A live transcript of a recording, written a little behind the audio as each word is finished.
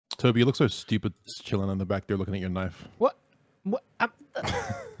Toby, you look so stupid chilling in the back there looking at your knife. What?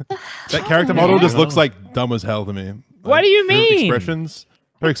 That character model just looks like dumb as hell to me. What do you mean?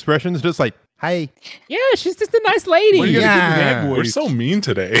 Her expressions just like, hey. Yeah, she's just a nice lady. We're so mean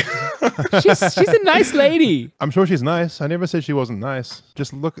today. she's a nice lady. I'm sure she's nice. I never said she wasn't nice.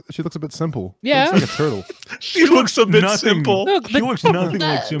 Just look, she looks a bit simple. Yeah. She looks like a turtle. She looks a bit simple. Look, She looks nothing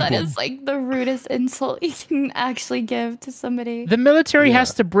like simple. That is like the rudest insult you can actually give to somebody. The military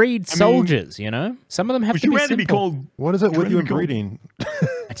has to breed soldiers, you know? Some of them have to be simple. be called... What is it with you and breeding?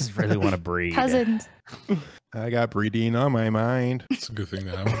 I just really want to breed. Cousins. I got breeding on my mind. It's a good thing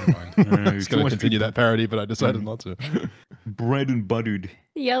that I have on my mind. I was going to continue that parody, but I decided not to. Bread and buttered.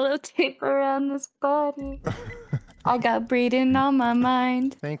 Yellow tape around this body. I got breeding on my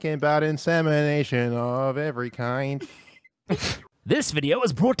mind. Thinking about insemination of every kind. This video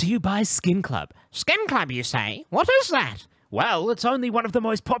is brought to you by Skin Club. Skin Club, you say? What is that? Well, it's only one of the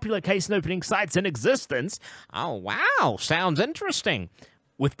most popular case opening sites in existence. Oh, wow. Sounds interesting.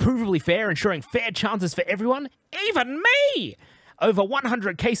 With provably fair, ensuring fair chances for everyone, even me! Over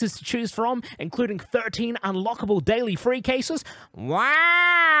 100 cases to choose from, including 13 unlockable daily free cases.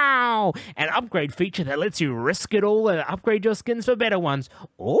 Wow! An upgrade feature that lets you risk it all and upgrade your skins for better ones.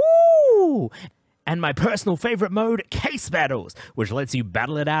 Ooh! And my personal favorite mode, Case Battles, which lets you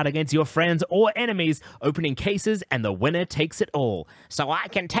battle it out against your friends or enemies, opening cases and the winner takes it all. So I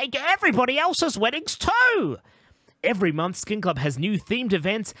can take everybody else's winnings too! Every month, Skin Club has new themed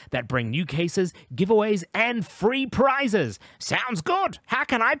events that bring new cases, giveaways, and free prizes. Sounds good! How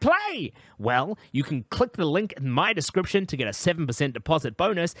can I play? Well, you can click the link in my description to get a 7% deposit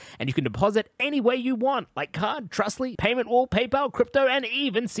bonus, and you can deposit any way you want, like card, Trustly, Payment Wall, PayPal, crypto, and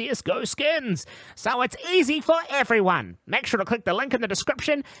even CSGO skins. So it's easy for everyone. Make sure to click the link in the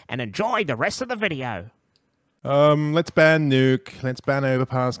description and enjoy the rest of the video. Let's ban Nuke. Let's ban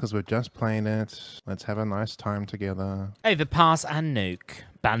Overpass because we're just playing it. Let's have a nice time together. Overpass and Nuke.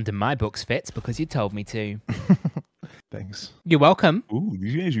 Banned in my books, Fitz, because you told me to. Thanks. You're welcome. Ooh,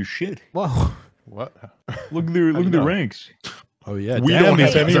 these guys are shit. Whoa. What? Look at their ranks. Oh yeah, we don't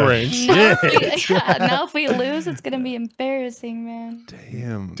have any range. Now if we lose, it's gonna be embarrassing, man.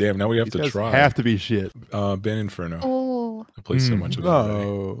 Damn. Now we have to try. Have to be shit. Ben Inferno. Oh. I play so much of it.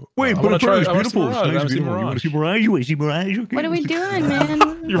 Oh. Wait, I but wanna try- it's I wanna see beautiful. Mirage. I wanna see You want to see Mirage? You want to see Mirage? Okay. What are we doing,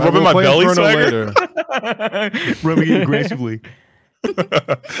 man? You're rubbing my belly, Swagger? Rubbing it aggressively.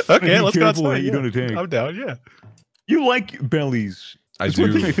 Okay, let's go careful outside. that you don't attack. I'm down, yeah. You like bellies. I That's do.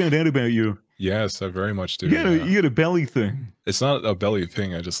 one thing I found out about you. Yes, I very much do. You got a belly thing. It's not a belly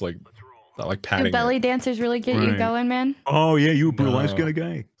thing. I just like patting Do belly it. dancers really get you Right. going, man? Oh yeah, you a burlesque kind of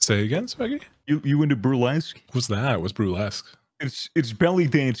guy. Say again, Swaggy? You into burlesque? What's that? What's burlesque? It's belly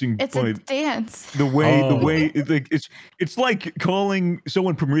dancing. It's a but dance. the way it's like calling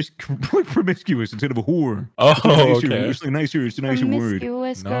someone promiscuous instead of a whore. Oh, It's okay. It's a nicer word.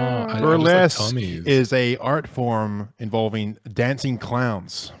 Promiscuous No, girl. I- Burlesque just like tummies. is a art form involving dancing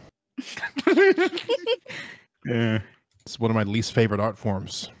clowns. Yeah. It's one of my least favorite art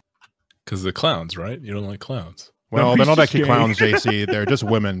forms. Because the clowns, right? You don't like clowns. Well, they're not actually Gay. clowns, JC. They're just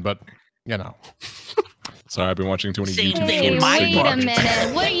women, but you know. Sorry, I've been watching too many Same YouTube thing in shorts. my Wait book. a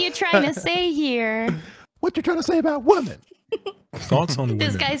minute. What are you trying to say here? What you trying to say about women? Thoughts on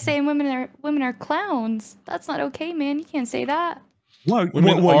This women? guy's saying women are clowns. That's not okay, man. You can't say that. What?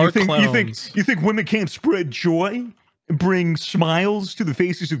 Women What, are you think clowns. you think women can't spread joy and bring smiles to the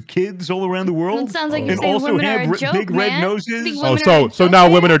faces of kids all around the world? It sounds like you're and saying also women are have a joke, big red man. noses. Think Oh, women are a so joke, now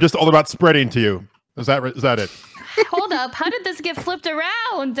man? women are just all about spreading to you. Is that it? Hold up. How did this get flipped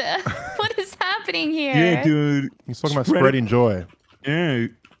around? What is happening here? Yeah, dude. He's talking about spreading joy. Yeah,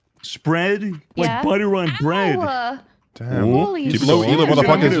 spread like Yeah. butter on bread. Ow. Damn. Holy You shit. low Elam I'm motherfuckers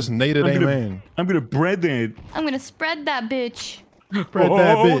gonna- just nated I'm gonna- amen. I'm gonna bread that. I'm gonna spread that bitch. Spread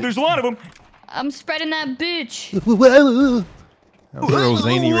that bitch. There's a lot of them. I'm spreading that bitch. That was a real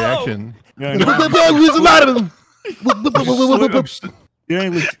zany reaction. Yeah, I know. There's a lot of them. Yeah,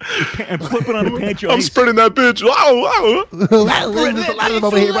 I'm flipping on a patch of I'm ice. spreading that bitch. Wow, wow. There's a lot of them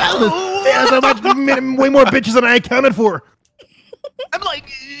over here. There's so much, way more bitches than I accounted for. I'm like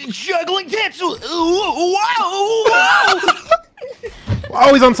juggling tits. Wow.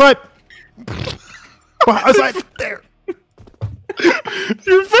 Always on site. On site. There.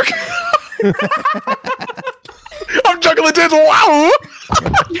 You're fucking. I'm juggling tits. Wow.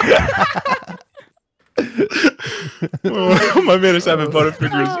 My man is having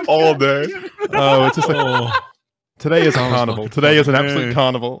Butterfingers all day. Oh, it's just like today is a carnival. Today is an absolute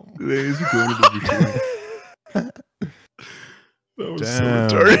carnival. There's a carnival. That was Damn.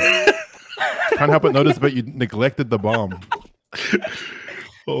 so retarded. Can't help but notice, but you neglected the bomb.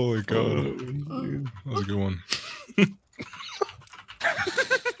 Holy god. That was a good one.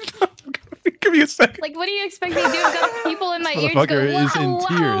 Give me a second. Like, what do you expect me to do? I've got people in my ears Motherfucker go, wow, is in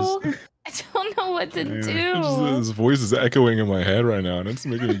wow. I don't know what to do. His voice is echoing in my head right now, and it's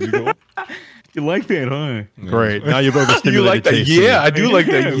making me giggle. You like that, huh? Great. Now you've overstimulated. You like that? taste. Yeah, I do like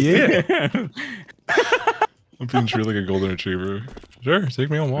that. Yeah. Yeah. I'm being treated like a golden retriever. Sure, take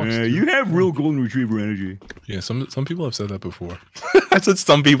me on walks. You have real golden retriever energy. Yeah, some people have said that before. I said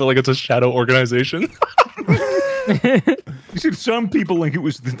some people like it's a shadow organization. You said some people like it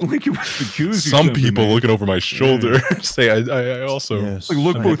was the Jews. or Some something, people man. looking over my shoulder say I also. Yes. Like,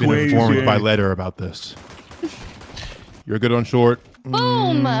 look I have both been ways, informed yeah. by letter about this. You're good on short.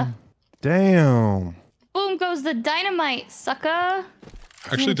 Boom! Damn. Boom goes the dynamite, sucker. I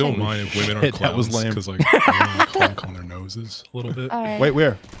actually don't mind if women are Shit, that was clowns lame. because like they clunk on their noses a little bit. All right. Wait,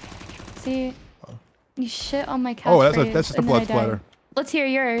 where? See, you shit on my catchphrase. Oh, that's just a and then I blood died. splatter. Let's hear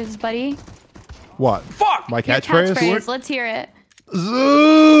yours, buddy. What? Fuck! My Your catchphrase? Let's hear it.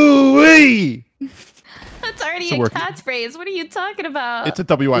 Zooey! That's already It's a working. catchphrase. What are you talking about? It's a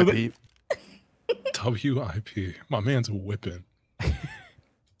WIP. WIP. My man's a whipping.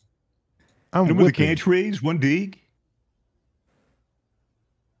 I'm Remember the whipping. catchphrase? One dig?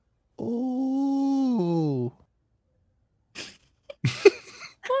 Ooh.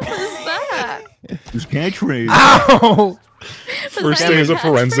 What was that? This catchphrase. Ow! First that day a as a catchphrase?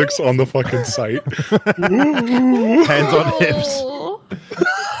 forensics on the fucking site. Hands on hips. Oh.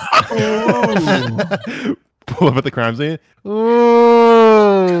 Pull up at the crime scene.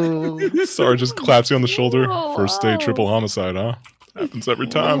 Ooh. Sarge just claps you on the shoulder. Whoa, First day wow. triple homicide, huh? Happens every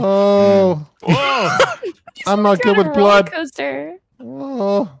time. Oh. Whoa! I'm not good You're on with a roller blood. coaster.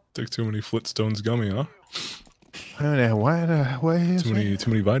 Oh. Take too many Flintstones gummy, huh? I don't know why is Too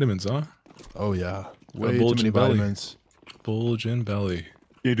many vitamins, huh? Oh yeah. Way too bulge many in belly. vitamins. Bulge in belly.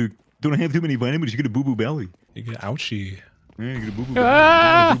 Yeah, dude. Don't have too many vitamins. You get a boo-boo belly. You get ouchie. Yeah, you get a boo-boo belly.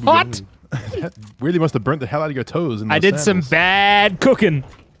 Ah, You get a boo-boo what? belly. That really must have burnt the hell out of your toes. In I those did some sandals. bad cooking.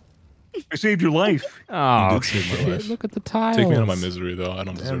 I saved your life. Oh, did save my shit. life. Look at the tiles. Take me out of my misery, though. I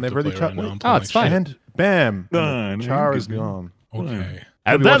don't deserve they've to really play cut- right now. I'm wait. playing it's like fine. And bam. Done. The char Good, is man. gone. shit. Okay.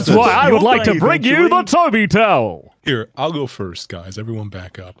 And Toby, what's that's why this? I would like to You'll bring play you the eventually. Toby towel. Here, I'll go first, guys. Everyone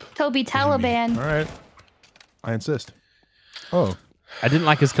back up. Toby Taliban. All right. I insist. Oh. I didn't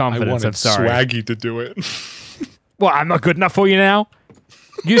like his I confidence. wanted I'm sorry. Swaggy to do it. Well, I'm not good enough for you now.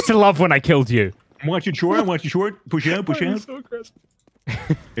 Used to love when I killed you. I'm watching short. I'm watching short. Push out. Push out. so aggressive.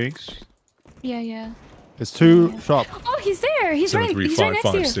 Thanks. Yeah. It's too sharp. Oh, he's there. He's right. He's right next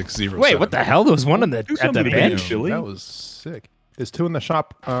to you. 7355607. Wait, what the hell? There was one on the Do at the something bench. again. Silly. That was sick. There's two in the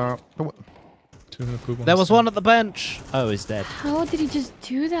shop. Two in the poop on There the was side. one at the bench. Oh, he's dead. How did he just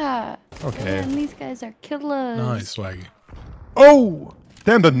do that? Okay. Man, these guys are killers. Nice, Swaggy. Oh!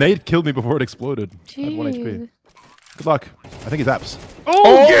 Damn, the nade killed me before it exploded. I had 1 HP. Jeez. Good luck. I think he's apps. Oh,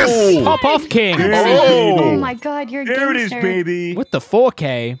 yes! Pop off, King. There it is, Oh baby. my god, you're a There it is, gangster. baby. With the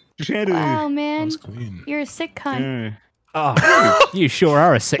 4K. Just had it. Wow, man. That's clean. You're a sick cunt. Yeah. Oh, you sure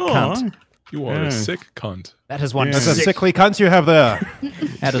are a sick cunt. You are Yeah. a sick cunt. That is one Yeah. That's a sick. sickly cunt you have there.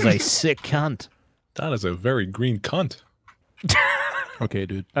 That is a sick cunt. That is a very green cunt. Okay,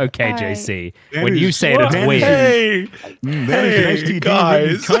 dude. Okay, All right. JC. That When you is- say it, it's that weird. Hey! That is Hey, an STD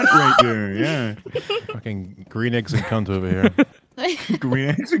guys. cunt right there. Yeah. Fucking green eggs and cunt over here. Green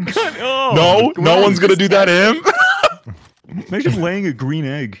eggs and cunt. Oh, No, no one's gonna do that to him. Imagine laying a green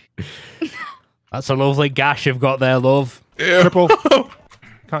egg. That's a lovely gash you've got there, love. Ew. Triple.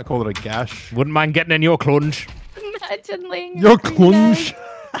 Can't call it a gash. Wouldn't mind getting in your clunge. Imagine laying Your a green egg.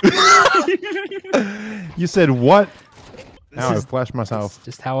 clunge. You said what? Now I is- flashed myself.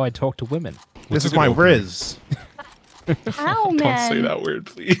 Just how I talk to women. This a is good my opening? Riz. Ow, man. Don't say that word,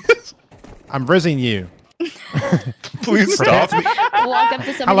 please. I'm rizzing you. Please stop. Walk up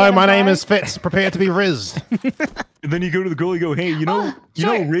to somebody Hello, at a my name bar. is Fitz. Prepare to be rizzed. And then you go to the girl, you go, hey, you know,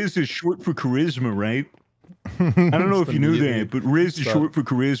 sure. Riz is short for charisma, right? I don't know if you knew that, but Riz is short for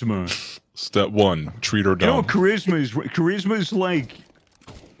charisma. Step 1, treat her You know down. what charisma is? Charisma is like,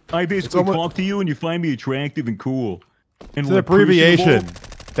 I basically almost- talk to you and you find me attractive and cool. And It's an like, abbreviation. personable.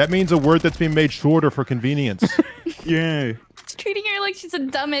 That means a word that's been made shorter for convenience. Yeah. Treating her like she's a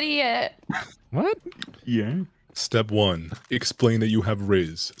dumb idiot. What? Yeah. Step 1, explain that you have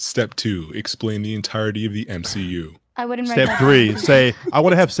Riz. Step 2, explain the entirety of the MCU. I wouldn't write Step that 3, down. say, I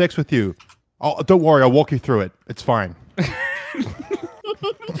want to have sex with you. Oh, don't worry, I'll walk you through it. It's fine.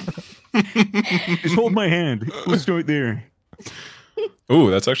 Just hold my hand. Let's start there. Oh,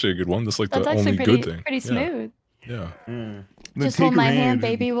 that's actually a good one. That's like That's the actually only pretty, good thing. pretty smooth. Yeah. Yeah. Then Just take hold her my hand,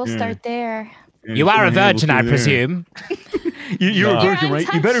 baby. and- We'll yeah. start there. You are a virgin, I presume. You're a Yeah, virgin,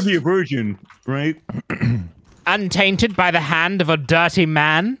 right? You better be a virgin, right? Untainted by the hand of a dirty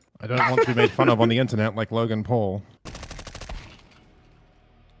man. I don't want to be made fun of on the internet like Logan Paul.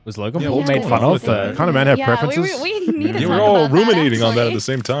 Was Logan Yeah, Paul what's made going fun on of? with that? Kind of man have Yeah, preferences. we need to You talk were all about that, ruminating on that at actually. the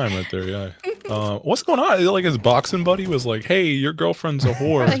same time right there, yeah. What's going on? Like his boxing buddy was like, hey, your girlfriend's a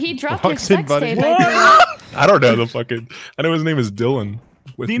whore. He dropped your Boxing sex buddy. tape. I I don't know the fucking. I know his name is Dylan.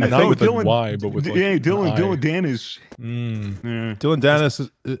 With, not with a Y, but with like Dylan Dennis. Dylan Dennis is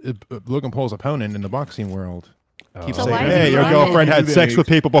Logan Paul's opponent in the boxing world. Keep So saying, why is hey, he your running? girlfriend had sex with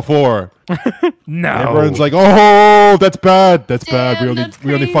people before. No. Everyone's like, oh, that's bad. That's bad. Damn,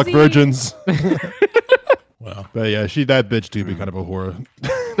 We only fuck that's virgins. Wow. But yeah, that bitch do be kind of a whore.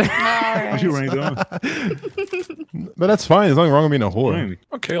 Alright. You're right, though. But that's fine. There's nothing wrong with being a whore. Fine.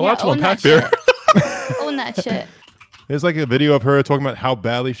 Okay, a lot to own unpack that there. shit. Own that shit. There's like a video of her talking about how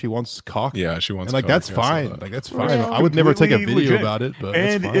badly she wants cock. Yeah, she wants. And like cock, that's yeah, I saw fine. that. Like that's fine. Real. I would never take a Completely video legit. about it, but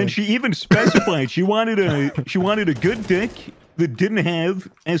it's fine. And she even specified she wanted a good dick that didn't have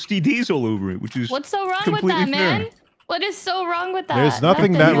STDs all over it, which is What's so wrong with completely that, man? fair. What is so wrong with that? There's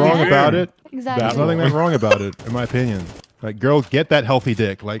nothing that Nothing, wrong man. about it. Exactly. There's nothing that wrong about it, in my opinion. Like, girls, get that healthy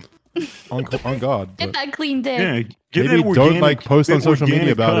dick. Like, on God. Get But that clean dick. Yeah, get maybe that don't organic- like post on that social media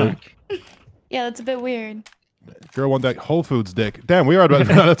organic about cock. Yeah, that's a bit weird. girl want that Whole Foods dick. Damn, we are about to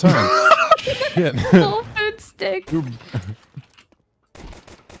run out of time. Shit. Whole food stick.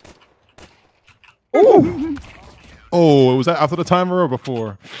 Oh, was that after the timer or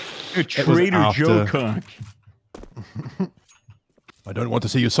before? A Trader Joe after. cock. I don't want to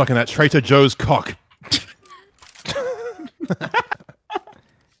see you sucking that Trader Joe's cock.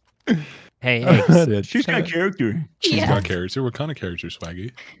 Hey, She's got character. She's Yeah. got character. What kind of character,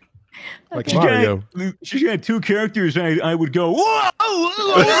 Swaggy? Like She's Mario. she's got two characters. I would go whoa,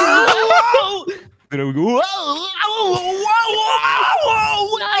 whoa, then I would go whoa, whoa.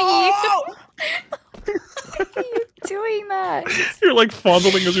 Why are you doing that? You're like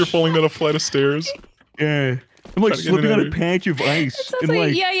fondling as you're falling down a flight of stairs. Yeah, I'm like Trying to get slipping in on a there. patch of ice, Sounds and like-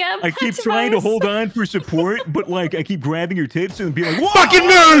 like yeah, I keep patch of trying to ice. hold on for support, but like I keep grabbing your tits and being like, whoa, Fucking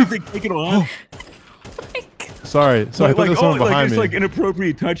move! They take it off. Sorry. Like, I thought there was someone behind it's me. like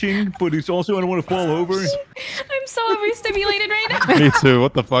inappropriate touching, but it's also I don't want to fall over. I'm so overstimulated right now. Me too.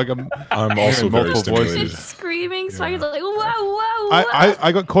 What the fuck? I'm also Hearing very multiple stimulated. voices. Just screaming. Swagger's like, whoa, whoa, whoa.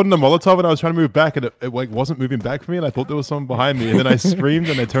 I got caught in the Molotov and I was trying to move back and it like wasn't moving back for me and I thought there was someone behind me and then I screamed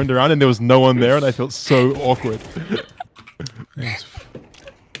and I turned around and there was no one there and I felt so awkward.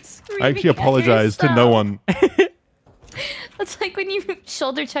 Screaming I actually at apologized to no yourself. one. That's like when you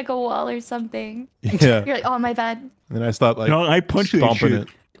shoulder check a wall or something. Yeah. You're like, oh, my bad. And then I start like No, I punched that stomping shit. it.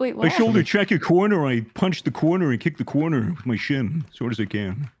 Wait, I what? shoulder check a corner. I punch the corner and kick the corner with my shin as hard as I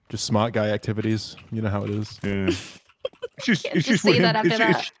can. Just smart guy activities. You know how it is. Yeah. It's just, Can't it's just just what say that after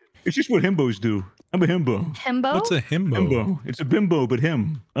that. it's just what himbos do. I'm a himbo. Himbo? What's a himbo? Himbo. It's a bimbo, but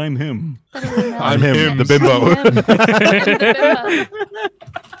him. I'm him. I'm him, the bimbo.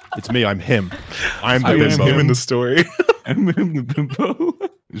 It's me, I'm him. I'm the I was bimbo. him in the story. I'm him, the bimbo.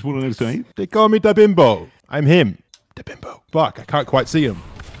 Is what I'm saying. They call me the bimbo. I'm him, the bimbo. Fuck, I can't quite see him.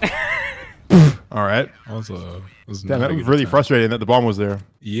 All right. That was Damn, not that a was good really time. frustrating that the bomb was there.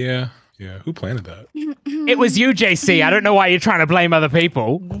 Yeah. Who planted that? It was you, JC. I don't know why you're trying to blame other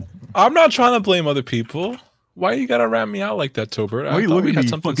people. I'm not trying to blame other people. Why you gotta rat me out like that, Tobert? Why are you thought we looking had at me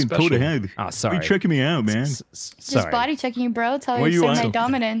something fucking special. toe to head? Oh, Why sorry. are you checking me out, man? Just Sorry. body checking you, bro. Tell Why you you say my on-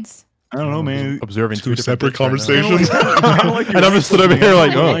 dominance. I don't know, man. Observing Two two separate different dicks right now. conversations. I don't like your And I'm just stood over here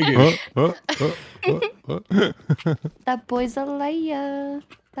like, I don't like it. That boy's a liar.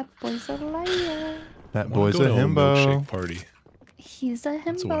 That boy's a liar. That Wanna boy's go a to himbo. milkshake party. He's a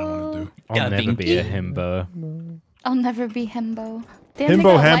That's what I want himbo. to do. I'll never be a himbo. I'll never be himbo. Damn, they Himbo,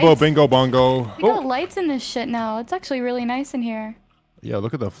 got hambo, lights- bingo, bongo. They got lights in this shit now. It's actually really nice in here. Yeah,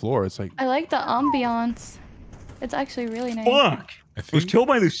 look at the floor. It's like, I like the ambiance. It's actually really nice. Fuck. I I was think killed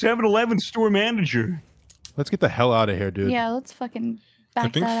by the 7-Eleven store manager. let's get the hell out of here, dude. Yeah, let's fucking back I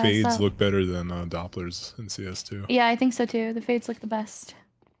think that ass fades up. look better than Dopplers in CS2. Yeah, I think so too. The fades look the best.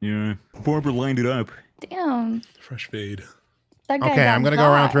 Yeah. Barbara lined it up. Damn. Fresh fade. That guy Okay, got I'm gonna go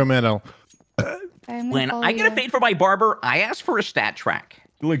around got. through a middle. When I get a fade for my barber, I ask for a stat track.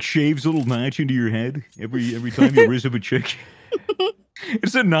 It like shaves a little notch into your head every time you riz up a chick.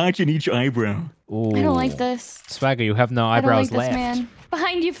 It's a notch in each eyebrow. Ooh. I don't like this. Swagger, you have no I don't like eyebrows this left. man.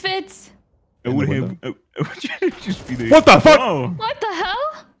 Behind you, Fitz. I would have. I would just be there. What the fuck? Oh, What the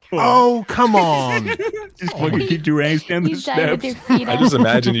hell? Oh, come on. just fucking kicked your ass down the You died with your steps. feet I up. just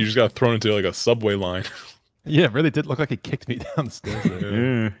imagine you just got thrown into like a subway line. Yeah, it really did look like he kicked me down the stairs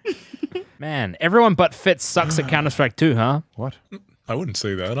there. Yeah. Man, everyone but Fitz sucks at Counter-Strike too, huh? What? I wouldn't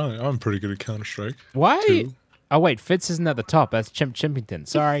say that. I'm pretty good at Counter-Strike. Why? Oh wait, Fitz isn't at the top. That's Chimpington.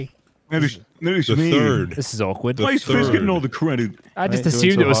 Sorry. That is The me. third. This is awkward. The Why is Fitz third. getting all the credit? I just ain't doing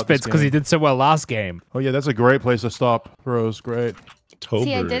assumed so it was hot this Fitz because he game. did so well last game. Oh yeah, that's a great place to stop, bros. Great. Toby.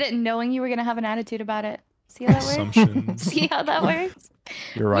 See, I did it knowing you were gonna have an attitude about it. See how that works? Assumptions. See how that works?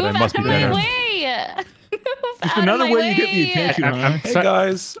 You're right. Move I must out be of my better. way! Move Just out of another my way you get the attention, I'm- huh? I'm Hey so-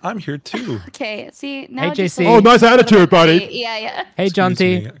 guys, I'm here too. Okay, see now. Hey, just JC. a Oh, little nice bit attitude, of buddy. my- Yeah, yeah. Hey, John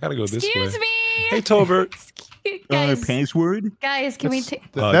Excuse T. me, I gotta go this Excuse way. me. Hey Tober. Guys, Password? guys, can we take?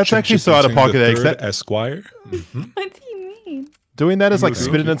 That's actually so out of pocket, Eggs. That- Esquire. Mhm. What do you mean? Doing that is like Okay.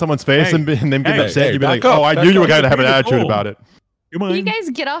 spitting in someone's face Hey. and them getting Hey, upset. hey, You'd be back like, up, oh, I back knew you were up. going to have an You're attitude cool. about it. Come on. You guys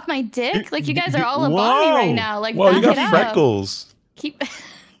get off my dick! Like you guys are get- all about me right Whoa. now. Like Well, you back got it up. freckles. Keep.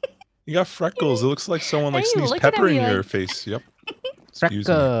 You got freckles. It looks like someone like Hey, sneezed look at pepper in me, your like- face. Yep. Excuse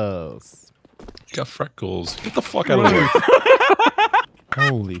me. Freckles. You got freckles. Get the fuck out of here.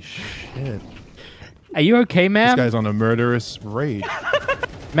 Holy shit. Are you okay, This ma'am? guy's on a murderous rage.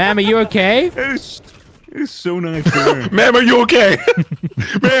 Ma'am, are you okay? It is so nice there. Ma'am, are you okay?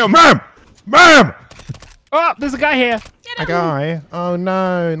 Ma'am! Oh, there's a guy here. A guy? Oh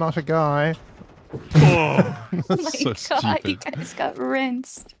no, not a guy. Oh, Oh my so god, you stupid. guys got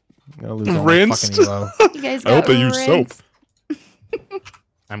rinsed. I'm gonna lose all my Rinsed? fucking elo. You guys I got hope they use soap. rinsed.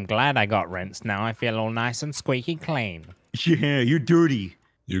 I'm glad I got rinsed. Now I feel all nice and squeaky clean. yeah, you're dirty.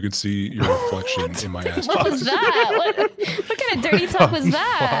 You can see your reflection in my ass. What was that? What kind of dirty talk was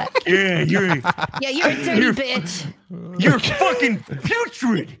that? Yeah, you're Yeah, you're a dirty bitch. you're fucking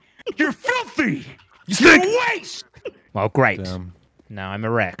putrid. You're filthy. You're waste. Well, great. Damn. Now I'm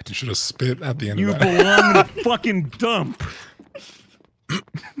erect. You should have spit at the end You of that. belong in a fucking dump.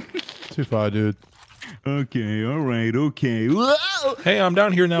 Too far, dude. Okay, all right, okay. Hey, I'm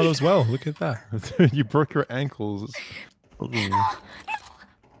down here now as well. Look at that. You broke your ankles.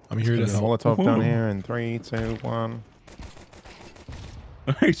 I'm here to There's a help. Molotov down here in 3, 2, 1.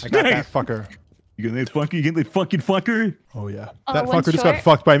 Nice, I got nice. that fucker. You get that fucking fucker? Oh yeah. Oh, That one fucker just got short.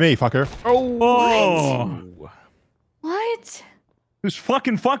 fucked by me, fucker. Oh, What? this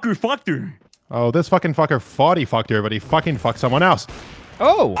fucking fucker fucked her. Oh, this fucking fucker thought he fucked her, but he fucking fucked someone else.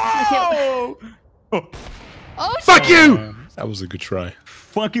 Oh! Oh, Fuck you! That was a good try.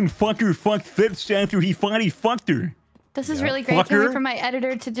 Fucking fucker fucked Fitz after he thought he fucked her. This is really great. Can't Fucker. wait for my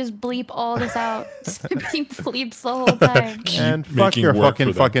editor to just bleep all this out. He bleeps the whole time. And fuck making your work for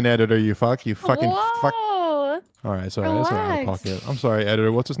them. fucking editor, you fuck. You fucking fuck. Whoa! Alright, sorry, that's out of Relax. pocket. I'm sorry,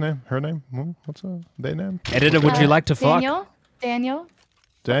 editor. What's his name? Her name? What's their name? Editor, would you like to fuck? Daniel?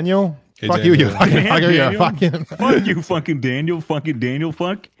 Daniel? Hey, fuck you, you Daniel. fucking Yeah, fucker, you Daniel. fucking. Fuck you, fucking Daniel. Fucking Daniel,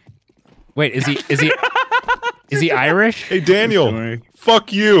 fuck. Wait, is he Irish? Hey, Daniel. Sorry.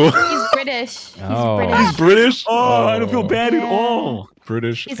 Fuck you. He's British. He's Oh. British. He's British. Oh, I don't feel bad at Yeah. all.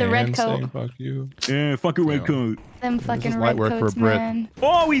 British. He's a red and coat. saying fuck you. Yeah, fucking red coat. Them fucking is light red work for a coats, Brit. man.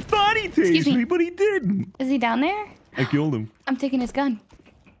 Oh, he thought he Excuse tased me. me, but he didn't. Is he down there? I killed him. I'm taking his gun.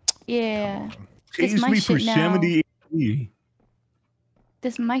 Yeah. This Tased my me for shit now. 70 AD.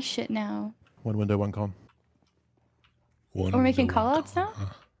 This is my shit now. One window, one con. We're making callouts now?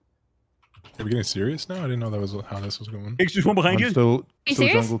 Are we getting serious now? I didn't know that was how this was going. Hey, there's one behind I'm you. still You still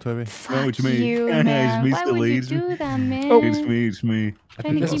serious? jungle, Toby. Fuck it's me. you, It's man. me, Why still would you laser. do that, man? It's me, it's me.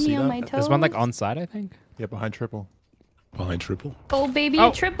 Trying to there's- keep me on see my that? toes. There's one like on side, I think. Yeah, behind triple. Behind triple? Oh, baby,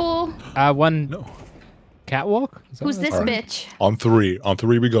 Oh. triple. One No. catwalk? Is that Who's what this it's bitch? On three. On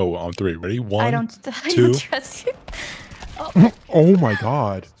three we go. On three. Ready? One. I don't two. trust you. Oh my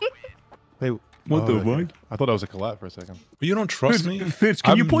god. Wait, What the okay. fuck? I thought that was a collab for a second. But you don't trust me? Fitz,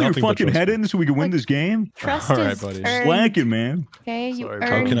 can I'm you pull your nothing but fucking head trustful. in so we can win this game? Trust All right, is buddy. earned. Slacking, man. Okay, you Sorry,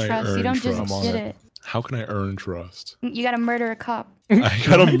 how earn can I trust. You earn don't just trust? get it. How can I earn trust? You gotta murder a cop. I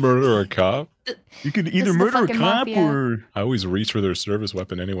gotta murder a cop? You could This either is the murder a fucking cop mafia. or I always reach for their service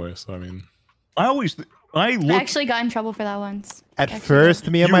weapon anyway, so I mean. I I look. actually got in trouble for that once. At Actually,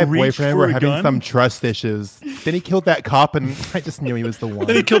 first, me and You my reached boyfriend for were a having gun? some trust issues. Then he killed that cop, and I just knew he was the Then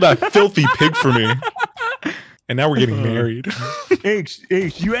he one. killed that filthy pig for me. And now we're getting married. H,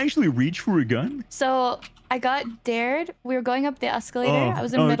 you actually reach for a gun? So I got dared. We were going up the escalator. I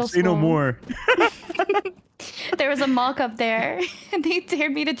was in middle say school. no more. There was a mock up there, and they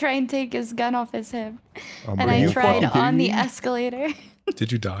dared me to try and take his gun off his hip. I'm And bringing I it tried back. fucking on the kidding me? escalator.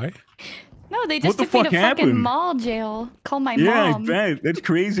 Did you die? No, they just the took me to fuck fucking happened? mall jail. Call my Yeah, mom. I bet. That's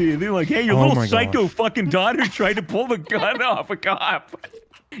crazy. And they're like, hey, your Oh little my psycho gosh. fucking daughter tried to pull the gun off a cop.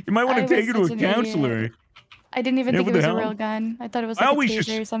 You might want I to take was her to such a an counselor. idiot. I didn't even Yeah, think what it was the a hell? real gun. I thought it was I like a always taser just-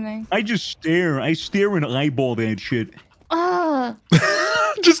 or something. I just stare. I stare and eyeball that shit. Ah,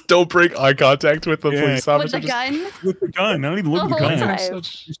 Just don't break eye contact with the police With officer. the gun? With the gun. I don't even look The at the whole gun. time.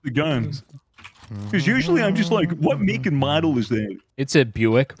 Just the gun. Because usually I'm just like, what make and model is that? It's a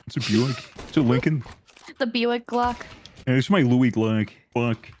Buick. It's a Buick. It's a Lincoln. The Buick Glock. And it's my Louis Glock.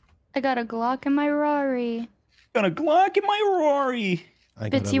 Fuck. I got a Glock in my Rari. Got a Glock in my Rari. I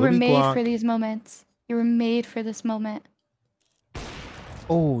got Fitz, a you were Louis made Glock. for these moments. You were made for this moment.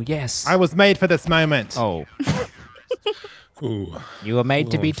 Oh, yes. I was made for this moment. Oh, Ooh. you were made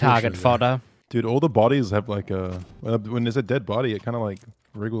to Well, be target unfortunately. fodder. Dude, all the bodies have like a... When there's a dead body, it kind of like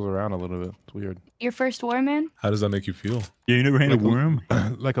wriggles around a little bit. It's weird. Your first war, man? How does that make you feel? Yeah, you never had Like a worm?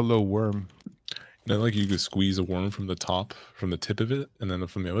 Like a little worm. You know, like you could squeeze a worm from the top, from the tip of it, and then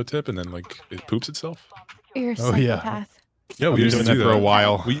from the other tip, and then like it poops itself. You're a Oh, yeah. psychopath. Yeah, I've we been used to doing do that for a that.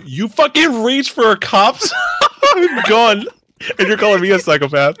 while. You fucking reach for a cop's gun, and you're calling me a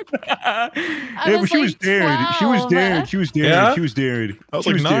psychopath. Yeah, was but she was like dared. She was 12. dared. She was dared. Yeah? She was dared. I was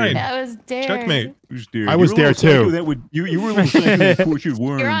She like 9. dared. I was dared. Checkmate. She was dared. I was You were a there little psycho too. That would, you were a little psycho that tortured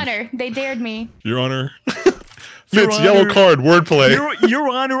worms. Your Honor, they dared me. Your Honor. Your Fitz, yellow Honor. card, wordplay. Your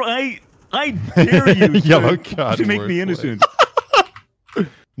Honor, I dare you Yellow card to make me wordplay. innocent.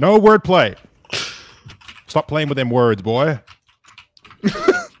 No wordplay. Stop playing with them words, boy.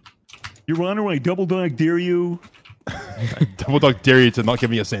 Your Honor, I double dog dare you. Double dog dare you to not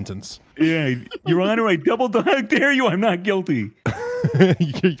give me a sentence. Yeah, Your Honor, I double dog dare you. I'm not guilty.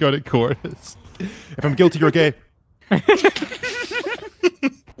 You got it, court. If I'm guilty, you're gay. What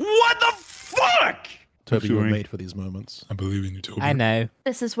the fuck? Toby, you were sorry. made for these moments. I believe in you, Toby. I know.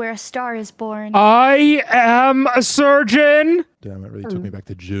 This is where a star is born. I am a surgeon. Damn, it really took me back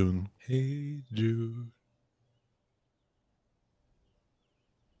to June. Hey, Jude.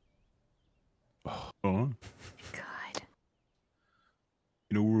 Oh, God.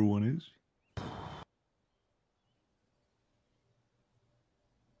 you know where one is?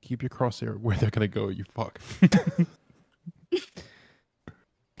 Keep your crosshair where they're gonna go, you fuck.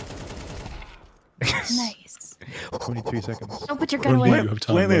 Nice. 23 seconds. Don't put your gun Only away. you have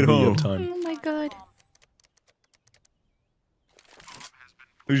time. Land that Only you home. have time. Oh my God.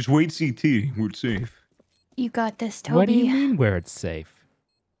 Just wait CT. We're safe. You got this, Toby. What do you mean where it's safe?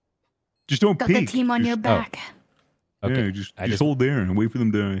 Just don't Got peek. the team on your Just- back. Okay, Yeah, just I just hold there and wait for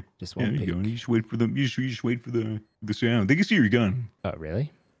them to. just Yeah, won't there you go. peek. You just wait for them. You just wait for the sound. They can see your gun. Oh,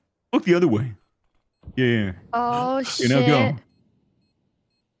 really? Look the other way. Yeah. Oh, Okay, shit. now go.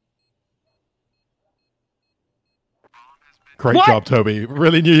 Great What? job, Toby.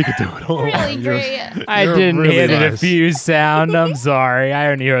 Really knew you could do it all. Really You're- great. I You're didn't really hear the nice. diffuse sound. I'm sorry. I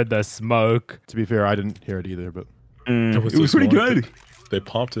only heard the smoke. To be fair, I didn't hear it either, but It was was so pretty smart. good. They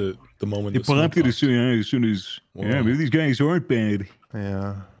popped it the moment They the smoke popped it popped. as soon as. Yeah, Whoa. maybe these guys aren't bad.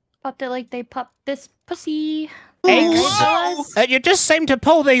 yeah. Popped it like they popped this pussy. You just seem to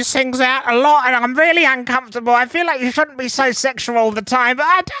pull these things out a lot, and I'm really uncomfortable. I feel like you shouldn't be so sexual all the time, but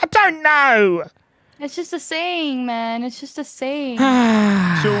I don't know. It's just a saying, man. It's just a saying.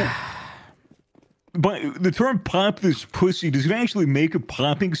 So, but the term "pop this pussy" does it actually make a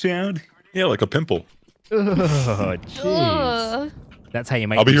popping sound? Yeah, like a pimple. Oh, jeez. Ugh. That's how you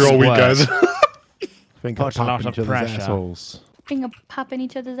make I'll be them here all week, squirt. guys. Think Put a lot of pressure. assholes. Finger popping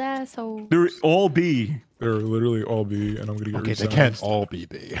each other's asshole. They're all B. They're literally all B, and I'm gonna get Okay, they resized. can't all be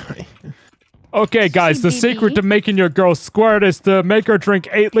B. Okay, guys, the CBD. secret to making your girl squirt is to make her drink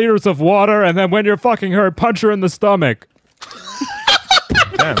 8 liters of water, and then when you're fucking her, punch her in the stomach.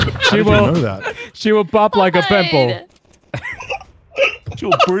 Damn, how She did you will- know that? She will pop like a pimple.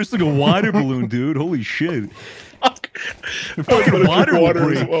 She'll burst like a water balloon, dude. Holy shit. The fucking Drink water will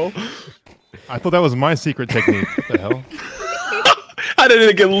water as break. well. I thought that was my secret technique. What the hell? How did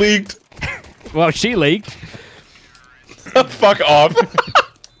it get leaked? Well, she leaked. Fuck off.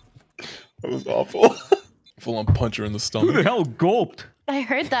 That was awful. Full on puncher in the Who the stomach. hell gulped? I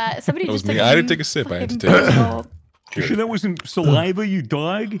heard that. Somebody That was just me. took I didn't take a sip. I had to fucking take a sip. gulp. You sure that wasn't saliva, you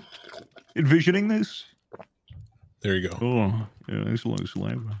dog? Envisioning this? There you go. Oh, yeah, that's a lot of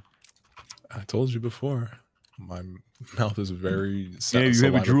saliva. I told you before. My mouth is very Yeah, you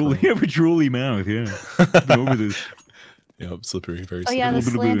have a drooly mouth, yeah. Been over this. Yep, slippery, very Oh slippery. yeah, the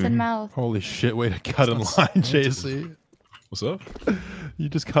little bit of slanted a- mouth. Holy shit, way to cut in line, JC. What's up? You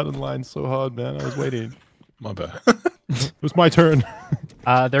just cut in line so hard, man. I was waiting. My bad. It was my turn.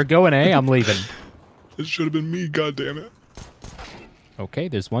 They're going A. I'm leaving. It should have been me, god damn it. Okay,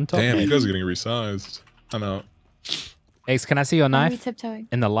 there's one top. Damn, you mid. guys are getting resized. I'm out. Ace, can I see your Why are we knife tiptoeing?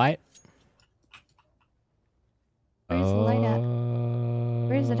 in the light? Where's the light at?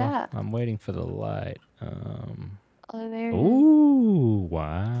 Where's it at? I'm waiting for the light. Oh, there. it is. Ooh,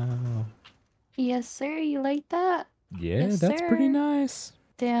 wow. Yes, sir. You like that? Yeah, Yes, that's pretty sir. nice.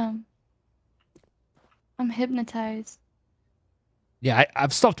 Damn. I'm hypnotized. Yeah,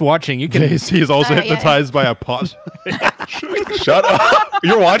 I've stopped watching. You can. JC is also Yeah. hypnotized by a pot. Shut up.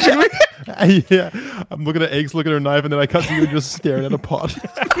 You're watching me? Yeah, I'm looking at eggs, looking at her knife, and then I cut to you just staring at a pot.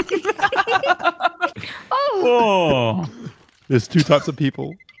 Oh. There's two types of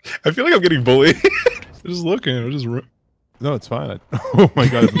people. I feel like I'm getting bullied. I'm just looking. I'm just. No, it's fine. Oh my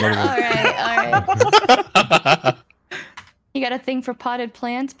god, it's another All one. right. You got a thing for potted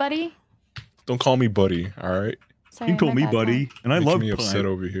plants, buddy? Don't call me buddy, all right? Sorry, You told my me, bad, buddy, and I Making love me upset pie.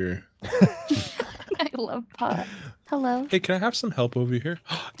 over here. I love pot. Hello. Hey, can I have some help over here?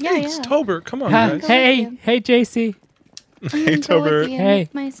 Yeah, Thanks, yeah. Tober. Come on, Hi. guys. Go Hey, with you. hey, JC. Hey, Tober. Hey.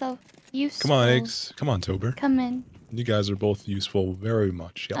 Make myself useful. Come on, eggs. Come on, Tober. Come in. You guys are both useful very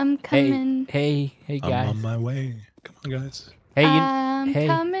much. Yep. I'm coming. Hey, I'm guys. on my way. Come on, guys. Hey, I'm hey.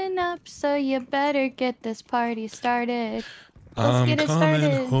 coming up, so you better get this party started. Let's I'm get it coming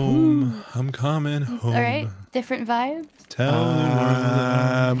started. home. I'm coming home. All right, different vibes. Tell the world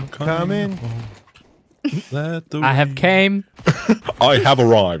that I'm coming. home. Let the I have wind- came. I have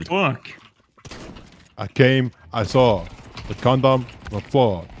arrived. Fuck. I came, I saw the condom, the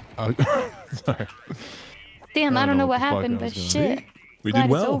floor. Sorry. Damn, I don't know what the fuck happened, I but was shit. We Glad did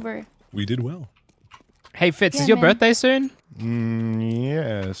it's well. over. We did well. Hey, Fitz, Yeah, is your man. birthday soon?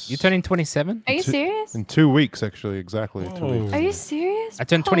 Yes. You turning 27? Are you serious? In 2 weeks, actually, exactly. 2 weeks. Are you serious? I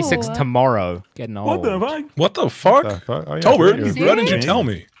turn 26 Oh. tomorrow. Getting old. What the fuck? What the fuck? The fuck? Oh, yeah, Tober, thank you. why didn't you Serious? tell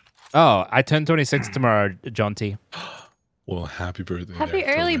me? Oh, I turn 26 tomorrow, Jonty. Well, happy birthday. Happy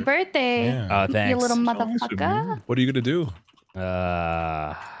Tober. early birthday, Yeah. Oh, you thanks. little Awesome, motherfucker. man. What are you gonna do?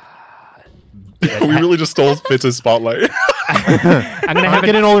 I'm We really just stole Fitz's spotlight. gonna I'm have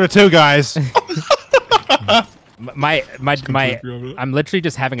getting older too, guys. my completely over it. I'm literally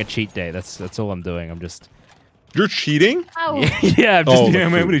just having a cheat day. That's all I'm doing. I'm just You're cheating? Ow. yeah, I'm just Oh, Yeah,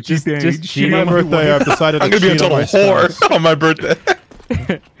 man, I'm gonna Just- cheat day. just Cheat cheating. My on my birthday, wife. I've decided I'm to gonna be a cheat on total my whore spouse. on my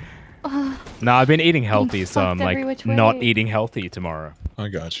birthday. No, I've been eating healthy, so I'm fucked like every which not way. eating healthy tomorrow. I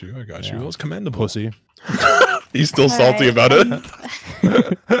got you. I got you. Yeah. Well, it's commendable. Pussy. He's still All salty right, about it. um,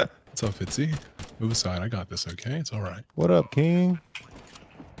 What's up, Fitzy? Move aside. I got this, okay? It's all right. What up, King?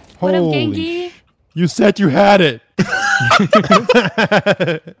 What up, Holy Genki? You said you had it.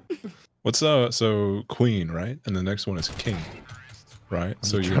 What's so Queen, right? And the next one is King, right?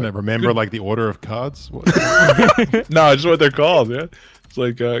 So I'm you're trying to remember like the order of cards. What? no, it's what they're called, yeah. It's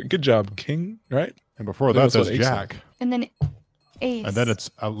like good job, King, right? And before I think that, that's there's what Ace Jack, And then Ace. and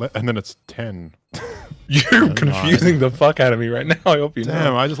then it's 10. You're confusing the fuck out of me right now. I hope you Damn,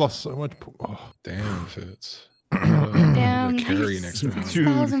 know. I just lost so much. Oh. Damn, Fitz. Damn, carry next round.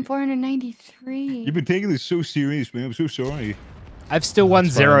 6,493. You've been taking this so serious, man. I'm so sorry. I've still won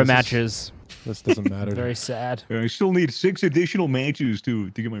That's fine, 0 this is- matches. This doesn't matter. Very sad. I still need 6 additional matches to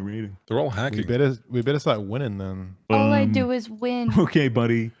get my rating. They're all we hacking. better start winning then. All I do is win. Okay,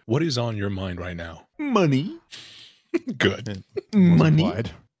 buddy. What is on your mind right now? Money. Good. Money. Implied.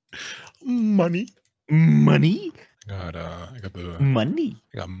 Money. Money. I got Money.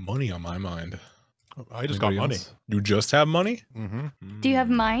 money on my mind. I just got Anybody money. else? You just have money? Mm-hmm. Do you have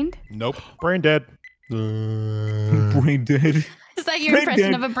mind? Nope. Brain dead. Brain dead. Is that your Brain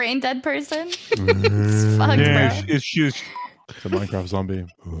impression dead. of a brain dead person? It's fucked, Yeah, bro. it's just. It's a Minecraft zombie.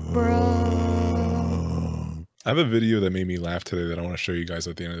 Bro. I have a video that made me laugh today that I want to show you guys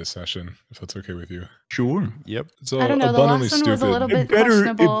at the end of this session, if that's okay with you. Sure. Yep. It's I don't know. The abundantly last one was a little stupid. bit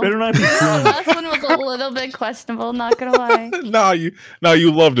questionable. It better not be The true. last one was a little bit questionable, not gonna lie. No,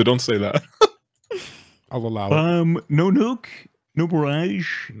 you loved it. Don't say that. I'll allow it. No Nook, no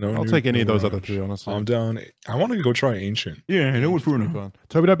Barrage. No, I'll new- take any no of those other Mirage. 3, honestly. I'm down. I want to go try Ancient. Yeah, I know what's for Go now. on.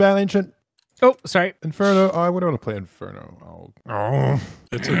 Toby, that bad ancient. Oh, sorry. Inferno. Oh, I would want to play Inferno. Oh.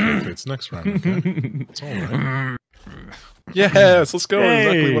 It's okay if it's next round. Okay? It's all right. Yes, let's go.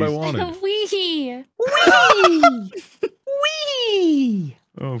 Exactly what I wanted. Wee.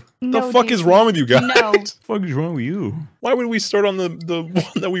 Oh, The fuck is wrong with you guys? No. fuck is wrong with you? Why would we start on the one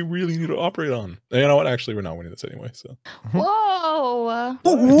that we really need to operate on? You know what? Actually, we're not winning this anyway. So Whoa.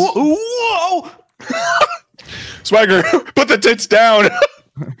 whoa! Swagger, put the tits down.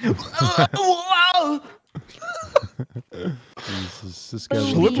 Jesus, this guy's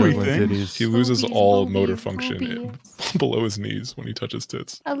Slippery with thing. titties. He loses Boobies, all boobies, motor function boobies. below his knees when he touches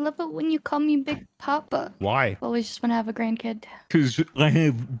tits. I love it when you call me Big Papa. Why? Always just want to have a grandkid. Because I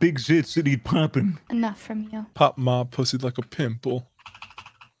have big zits that need popping. Enough from you. Pop my pussy like a pimple.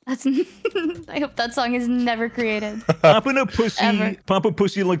 That's. I hope that song is never created. Popping a pussy, Ever. pop a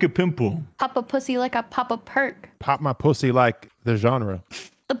pussy like a pimple. Pop a pussy like a pop a perk. Pop my pussy like the genre.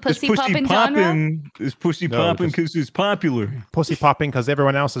 The pussy popping genre? It's pussy popping because it's popular. Pussy popping because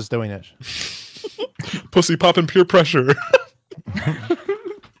everyone else is doing it. Pussy popping peer pressure.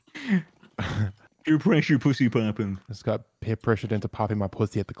 Peer pressure, pussy popping. Just got peer pressured into popping my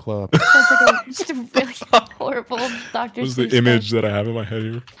pussy at the club. Sounds like just a really horrible Dr. What's the Seuss image book. that I have in my head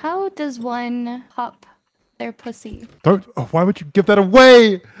here? How does one pop their pussy? Don't. Oh, why would you give that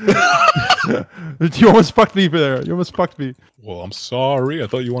away? You almost fucked me there. You almost fucked me. Well, I'm sorry. I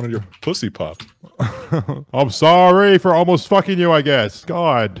thought you wanted your pussy pop. I'm sorry for almost fucking you, I guess.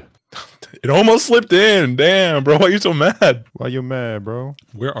 God. It almost slipped in. Damn, bro. Why are you so mad? Why you mad, bro?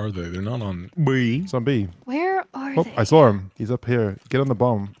 Where are they? They're not on. B. It's on B. Where are Oh, they? I saw him. He's up here. Get on the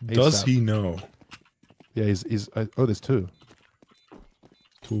bomb. Does ASAP. he know? Yeah, he's. Oh, there's two.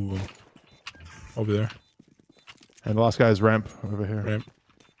 Two of them. Over there. And the last guy is ramp over here. Ramp.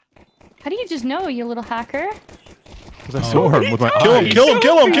 How do you just know, you little hacker? Because I saw him with my Kill him, eyes. kill him,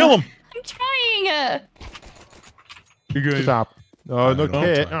 kill him, kill him. I'm trying. You guys. Stop. Oh, no no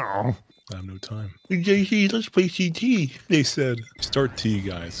kid. time. Oh. I have no time. JC, let's play CT. They said. Start T,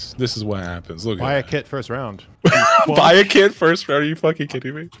 guys. This is what happens. Look Buy a at kit first round. that. Buy a kid first round. Are you fucking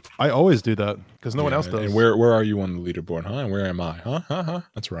kidding me? I always do that because no one Yeah, else does. And where are you on the leaderboard, huh? And where am I? Huh?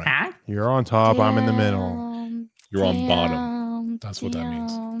 That's right. Huh? You're on top. I'm in the middle. Damn, You're on bottom. damn, That's what that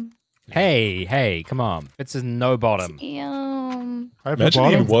means. damn, Hey, come on. It's a no bottom. Damn. I have the Imagine he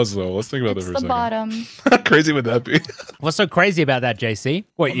bottom. was though. Let's think about It's that the for a bottom. second. How crazy would that be? What's so crazy about that, JC?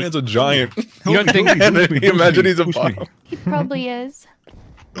 What, My man's a giant. you don't think... And then imagine he's a Push me. bottom. He probably is.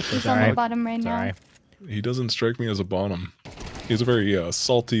 He's on the alright. bottom right now. Sorry. He doesn't strike me as a bottom. He has a very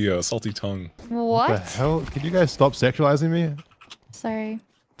salty tongue. What the What? hell? Can you guys stop sexualizing me? Sorry.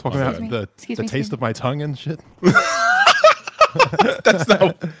 Talking Excuse about me. the Excuse the me, taste excuse of my tongue and shit. That's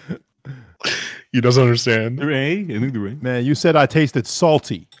not. He doesn't understand. They're A. I think they're A. Man, you said I tasted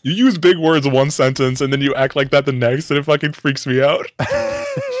salty. You use big words in one sentence and then you act like that the next, and it fucking freaks me out. I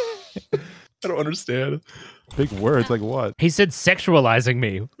don't understand. Big words like what? He said sexualizing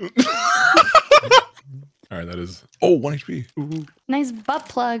me. All right, that is. Oh, 1 HP. Nice butt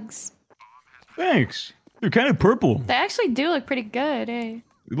plugs. Thanks. They're kind of purple. They actually do look pretty good, eh?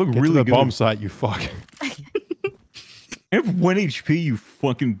 They look Get really to the good. bomb site, you fuck. I have 1 HP, you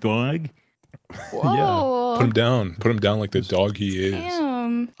fucking dog. Whoa. Put him down. Put him down like the dog he is.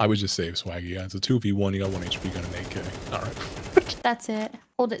 Damn. I would just save Swaggy. Yeah, it's a 2v1. You got 1 HP, got an AK. All right. That's it.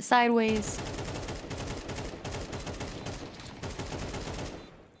 Hold it sideways.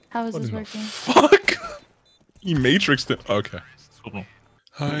 How is What this in the working? fuck? He matrixed it. Okay.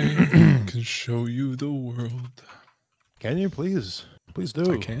 I can show you the world. Can you please? Please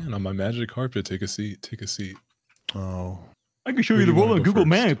do. I can. On my magic carpet. Take a seat. Take a seat. Oh. I can show Where you the do you world wanna on go Google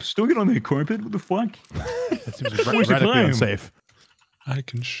first? Maps. Don't get on that carpet. What the fuck? That seems Waste of radically time. unsafe. I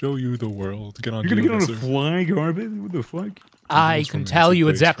can show you the world. Get on. You're gonna get on a Geomancer. flying carpet? What the fuck? I Google's can tell you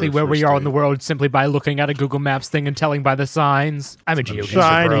romantic place exactly for a where we first are in the date. world simply by looking at a Google Maps thing and telling by the signs. I'm a geocacher, bro.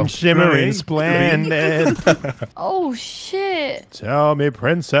 Shining, shimmering, Right. splendid. Oh shit. Tell me,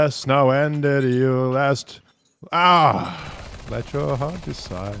 Princess, now when did you last? Ah, let your heart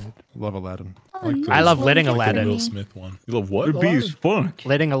decide. Love Aladdin. Oh, Like nice I love little letting Disney. Aladdin. Will Smith one. You love what? They're B as Aladdin? fuck.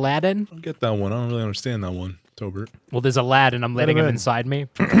 Letting Aladdin? I don't get that one. I don't really understand that one. Tobert. Well, there's a lad and I'm letting him in. inside me.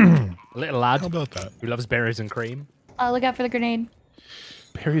 Little lad How about that? who loves berries and cream. Look out for the grenade.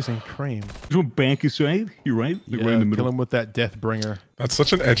 Berries and cream. There's one back aside. You're right. They're Yeah, right in the kill middle. him with that death bringer. That's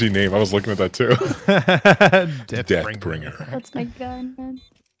such an edgy name. I was looking at that too. Death Deathbringer. That's my gun, man.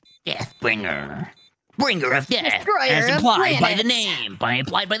 Deathbringer. Bringer of death. Destroyer as of implied by the planets. name.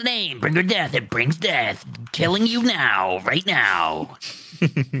 Implied by the name. Bringer death. It brings death. Killing you now. Right now.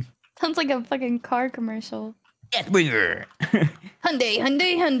 Sounds like a fucking car commercial. Deathbringer. Hyundai,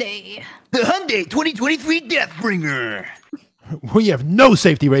 Hyundai, Hyundai. The Hyundai 2023 Deathbringer. We have no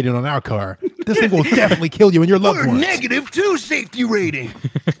safety rating on our car. This thing will definitely kill you and your loved We're ones. -2 safety rating.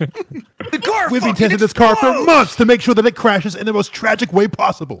 The car We've been fucking testing this car for explodes. months to make sure that it crashes in the most tragic way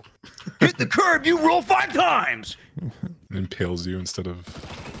possible. Hit the curb, you roll 5 times. Impales you instead of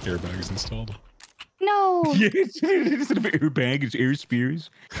airbags installed. No. Yeah, instead of airbag, it's air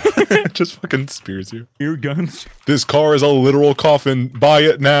spears, It just fucking spears you. air guns. This car is a literal coffin. Buy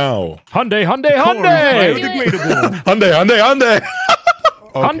it now. Hyundai, Hyundai, Cars Hyundai! biodegradable. Hyundai, Hyundai, Hyundai.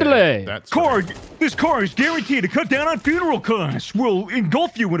 Hyundai. That's Car, this car is guaranteed to cut down on funeral costs. We'll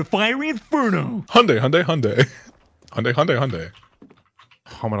engulf you in a fiery inferno. Hyundai, Hyundai, Hyundai. Hyundai, Hyundai,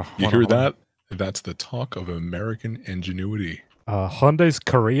 Hyundai. You hear that? That's the talk of American ingenuity. Hyundai's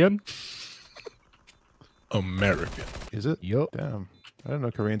Korean? American. Is it? Yup. Damn. I didn't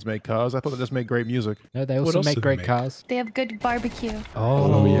know Koreans make cars. I thought they just make great music. No, they What also else make do they great make? cars. They have good barbecue.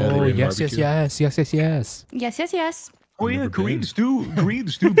 Oh, yeah, the Korean yes, barbecue. yes. Yes, yes, yes. Oh yeah, never been. Koreans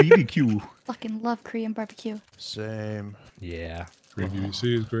do BBQ. Fucking love Korean barbecue. Same. Yeah.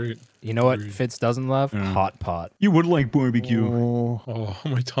 BBC is great. You know what Agreed. Fitz doesn't love? Hot pot. You would like barbecue. Oh, Oh,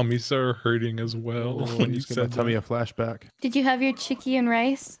 my tummies are hurting as well. when When you you said said tell me that. a flashback. Did you have your chicky and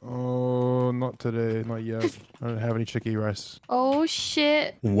rice? Oh, not today, not yet. I don't have any chicky rice. Oh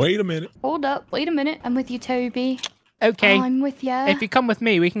shit. Wait a minute. Hold up. Wait a minute. I'm with you, Toby. Okay. I'm with ya. If you come with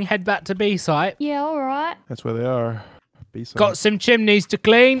me, we can head back to B site. Yeah, alright. That's where they are. B-side. Got some chimneys to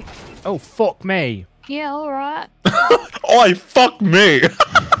clean. Oh, fuck me. Yeah, alright. Oh, fuck me.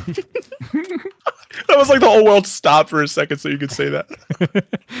 That was like the whole world stopped for a second so you could say that.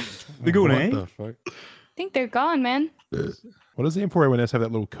 They go What to the fuck? I think they're gone, man. What does the Emperor one have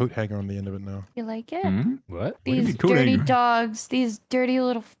that little coat hanger on the end of it now? You like it? Hmm? What? do you These mean, coat dirty hanger? dogs. These dirty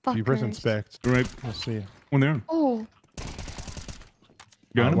little fuckers. You press inspect. All right, We'll see. one there. Oh,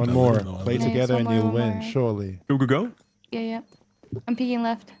 Got him. One more. no, Play Nice, together one and more, you'll one win, more. surely. Go, go, go. yeah, yeah. I'm peeking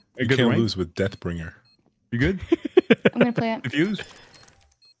left. You You got it can't right? lose with Deathbringer. You good? I'm gonna play it. Diffuse?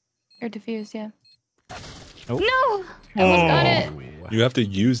 Or diffuse, yeah. Nope. No! I almost got it. You have to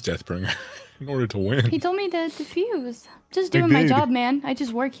use Deathbringer in order to win. He told me to diffuse. Just I doing my did. job, man. I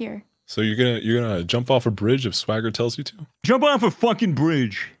just work here. So you're gonna jump off a bridge if Swagger tells you to? Jump off a fucking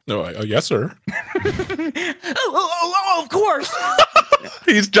bridge. No, yes, sir. Oh, of course.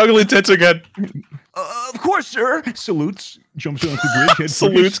 He's juggling tits again. Of course, sir. Salutes. Jumps off the bridge. Head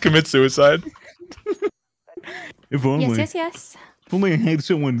Salutes, commit suicide. first. If only. Yes, yes, yes. If only I had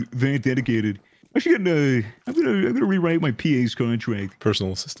someone that dedicated. I should. I'm gonna rewrite my PA's contract.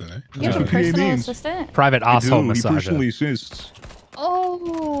 Personal assistant, eh? You have a what PA personal means. assistant? Private I asshole do, he massager. personally assists.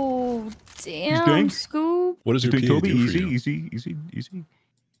 Oh, damn, doing? Scoop. What does your Think PA Toby, do for easy, you? easy.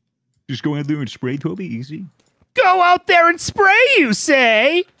 Just go out there and spray Toby, easy. Go out there and spray, you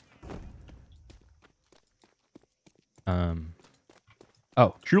say?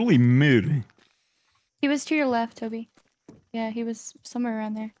 Oh, Surely mid. He was to your left, Toby. Yeah, he was somewhere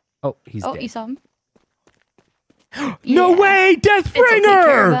around there. oh, he's Oh, dead. you saw him? No Yeah. way, Fitz will take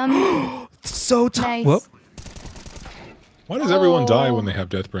care of Deathbringer! him. So tough. Nice. Whoop. Why does everyone die Oh. when they have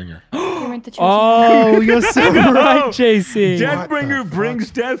Deathbringer? You weren't the chosen one. Oh, you're so right, JC. Deathbringer fuck? brings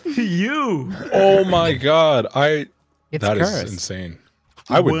death to you. Oh my god, It's that is cursed. insane.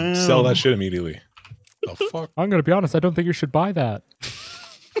 I would sell that shit immediately. The fuck? I'm gonna be honest. I don't think you should buy that.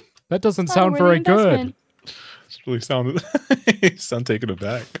 That doesn't Not a sound worthy very good. investment. It's really sounded sound taken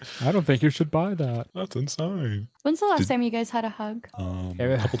aback. I don't think you should buy that. That's insane. When's the last Did- time you guys had a hug? Yeah,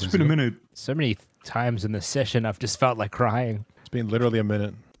 A couple It's days been a ago. minute. So many times in the session, I've just felt like crying. It's been literally a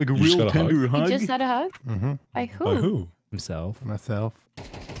minute. Like a You just real got a hug? tender You hug. just had a hug? Mm-hmm. By who? By who? Himself. Myself.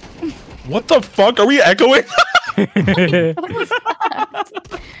 What the fuck? Are we echoing? What was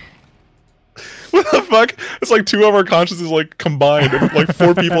that? What the fuck? It's like two of our consciousness like combined, and like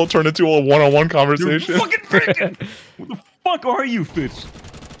four people turned into a one-on-one You're conversation. fucking freaking. What the fuck are you, Fitz?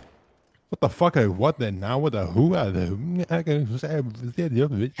 What the fuck? What then? Now what the who? If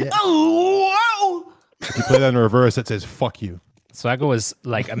Oh, you play that in reverse, it says "fuck you." Swagger was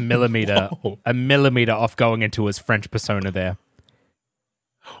like a millimeter off going into his French persona there.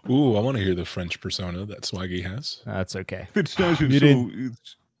 Ooh, I want to hear the French persona that Swaggy has. That's okay. Fitz doesn't, You so didn't-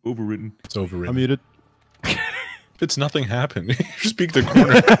 it's overwritten. It's overrated. I'm muted. It's nothing happened. You just peeked the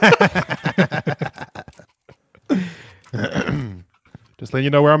corner. Just letting you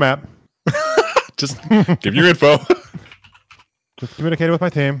know where I'm at. Just give your info. Just communicating with my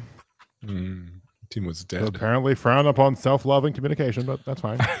team. Team was So dead. apparently frown upon self-love and communication, but that's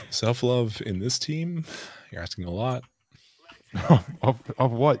fine. Self-love in this team? You're asking a lot.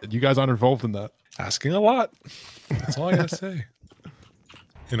 of what? You guys aren't involved in that. Asking a lot. That's all I gotta say.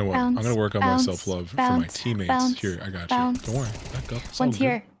 You know what? I'm Bounce, gonna work on bounce, my self-love for my bounce, teammates. bounce, Here, I got bounce. you. Don't worry. Back up. It's all One's good.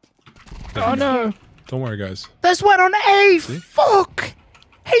 here. Oh no! Don't worry, guys. There's one on A. See? Fuck!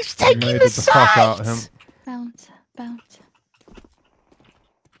 He's taking Made the it the fuck out of him. sides. Bounce, bounce.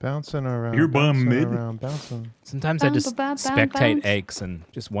 Bouncing around. You're bomb bouncing mid. around, bouncing. Sometimes I just Bounce, spectate bounce. aches and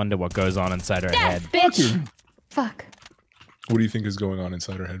just wonder what goes on inside her head. Death, bitch! Fuck. What do you think is going on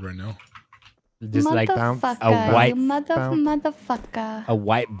inside her head right now? Just like bounce, Motherfucker, a white you bounce. motherfucker. a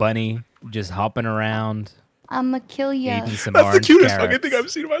white bunny just hopping around, I'ma kill ya. eating some That's the orange cutest carrots. fucking thing I've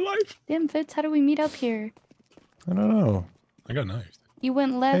seen in my life. Damn, Fitz, how do we meet up here? I don't know. I got knifed. You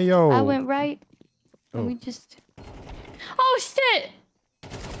went left, Hey, yo. I went right. And Oh. we just... Oh, shit!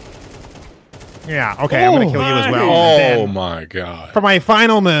 Yeah, okay, I'm gonna kill you as well. Oh And then my god. for my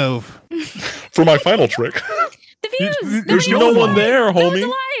final move. For my final trick. Defuse, Defuse! There's no one there, homie.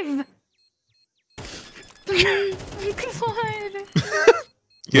 Alive! God.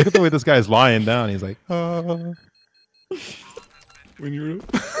 Look at the way this guy's lying down. He's like, oh. When you're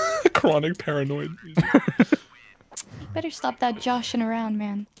chronic paranoid. Better stop that joshing around,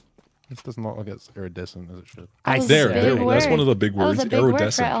 man. This does not look as iridescent as it should. That was a There, big there. That's word. one of the big That was words. a big word for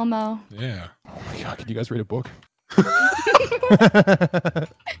Iridescent. Elmo. Yeah. Oh my god, can you guys read a book?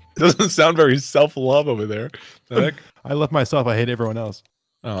 Doesn't sound very self-love over there. The heck? I love myself. I hate everyone else.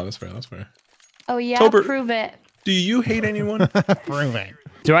 Oh, that's fair. That's fair. Oh yeah, Tober- prove it. Do you hate anyone? Prove it.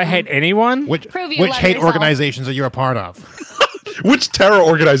 Do I hate anyone? Prove you love yourself. organizations are you a part of? Which terror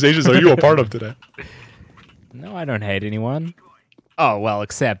organizations are you a part of today? No, I don't hate anyone. Oh, well,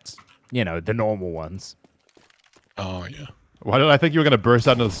 except, you know, the normal ones. Oh, yeah. Why did I think you were gonna burst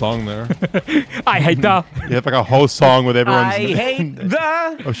out into the song there? I hate the... You have like a whole song with everyone's. I hate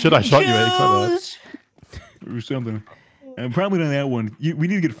the... Oh shit! I shot you. Alex. Or something. Probably not that one. We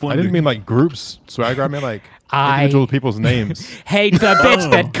need to get I funded. didn't mean like groups, Swagger. I mean like I individual people's names. hate the bitch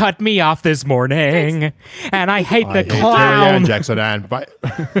that cut me off this morning. And I hate the clown. Jackson and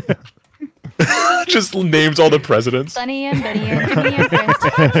Just names all the presidents. Sunny and Betty and Jimmy and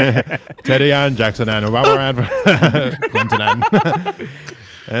Fritz. Teddy and Jackson and Obama and Clinton and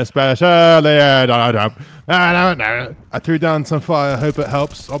especially I threw down some fire. Hope it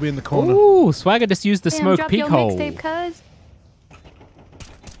helps. I'll be in the corner. Ooh, Swagger just used the Damn, smoke drop peek your hole. mixtape, cuz.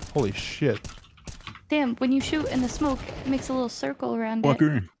 Holy shit! Damn, when you shoot in the smoke, it makes a little circle around it.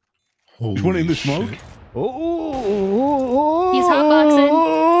 Fucker. There's one in the smoke. shit. Ooh. He's hotboxing.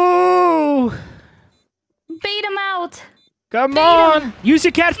 Bait him out. Come Bait on. him. Use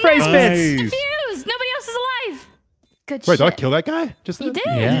your catchphrase, Fitz. Nice. Defuse! Nobody else is alive. Good Wait, shit. did I kill that guy? Just You then?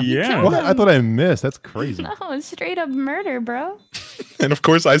 did. Yeah. You Yeah. killed What? him. I thought I missed. That's crazy. No, straight up murder, bro. And of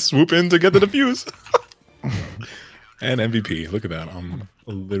course, I swoop in to get the defuse. And MVP. Look at that. I'm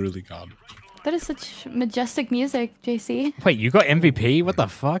literally God. That is such majestic music, JC. Wait, you got MVP? What the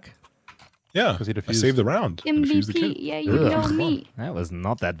fuck? Yeah. 'Cause he I defused. saved the round. I defused the MVP. kid. Yeah, you know me. That was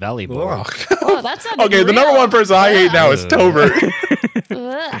not that valuable. Ugh. Oh, that's not Okay, the number one person I hate now is Tober.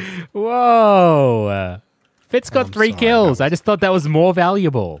 Whoa. Fitz got I'm 3 sorry. kills. I just thought that was more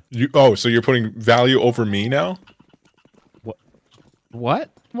valuable. So you're putting value over me now? What?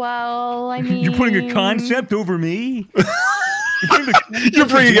 Well, I mean... You're putting a concept over me? You're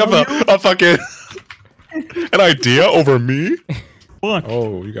bringing up a fucking an idea over me? Fuck.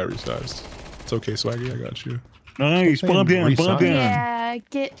 Oh, you got resized. It's okay, Swaggy. I got you. Nice. Bomb down. Bomb down. Yeah,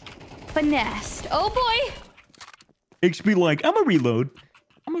 get finessed. Oh boy! It should be like, I'm a reload.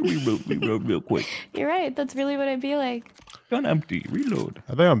 I'm a reload real quick. You're right. That's really what I'd be like. Gun empty. Reload.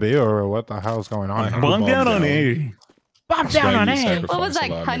 Are they on B or what the hell's going on? I- here? Bomb down on down. A. Bomb down on Swaggy A. sacrificed What was that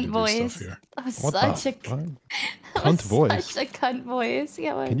allowed me cunt to do voice? stuff here. That was What such the a fuck? that Cunt was voice. Such a cunt voice.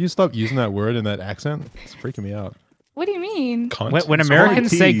 Yeah. What, Can you stop using that word in that accent? It's freaking me out. what do you mean? Cunt. When It's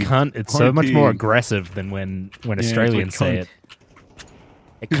Americans say tea. cunt, it's so Hard much tea. more aggressive than when Australians say cunt. it.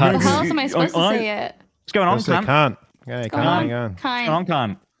 It Because Well, cuts. how else am I supposed to say it? What's going on, Don't say cunt? can't. Yeah, Go can't. on. Hang on.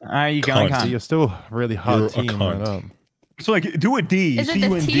 Kind. Cunt. You going, Cunt. So cunt? you're still really You're hard a team cunt. right up. So like, do a D. Is it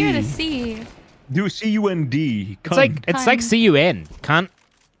the T or the C? Do a C-U-N-D. It's like Cunt. C-U-N. Cunt.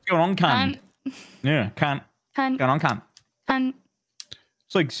 What's going on, cunt? Cunt. Yeah, cunt. Cunt. Going on, cunt. Cunt.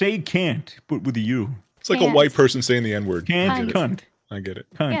 It's like say can't, but with a U. It's like a Can't. white person saying the N-word. Can't, Cunt. cunt. I get it.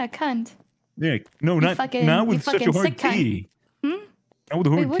 Cunt. Yeah, cunt. Yeah, no, not fucking- not you with such a fucking hard sick cunt. T. Hmm? Not with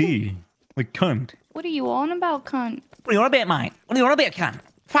a Wait, hard what T. Like cunt. What are you on about, cunt? What are you on about, mate? What are you on about, cunt?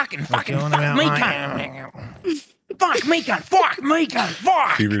 Fuck me, cunt. Fuck me, cunt. Fuck me, cunt.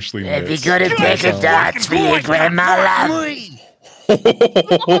 Fuck. Feverishly If mixed. you're gonna take a dance for your grandma, love.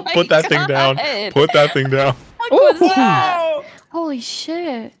 Put that thing down. God. Put that thing down. What was that? Holy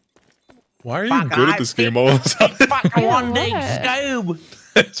shit. Why are you good at this game all of a sudden? Fuck one day, what? Scoob.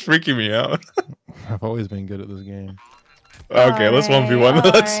 It's freaking me out. I've always been good at this game. Okay, let's 1v1.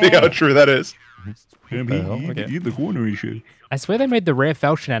 Alright, Let's see how alright. true that is. Yeah, the hell? Okay. he the corner and shit. I swear they made the rare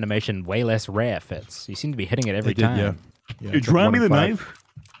falchion animation way less rare, Fitz. You seem to be hitting it every They did, time. yeah. Hey, draw me the knife.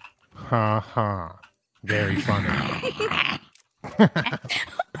 Ha ha. Very funny.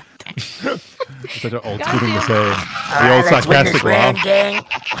 Such an old school thing to say. The old sarcastic laugh.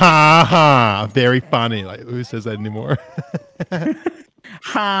 Ha ha. Very funny. Like, who says that anymore?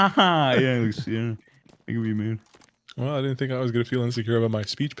 Ha ha. Yeah, it was, yeah. I can be mad. Well, I didn't think I was going to feel insecure about my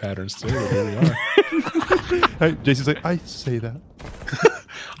speech patterns today, but here we are. Hey, Jason's like, I say that.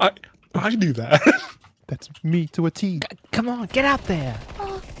 I do that. That's me to a T. Come on, get out there.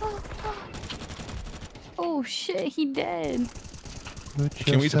 Oh shit, he dead. Put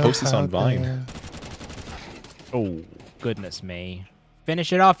Can't wait to yourself post this on out Vine. there. Oh, goodness me.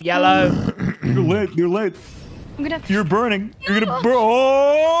 Finish it off, yellow. You're lit. You're lit. I'm gonna. You're burning. You're gonna burn.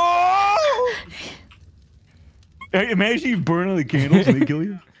 Oh! Hey, imagine you burn all the candles and they kill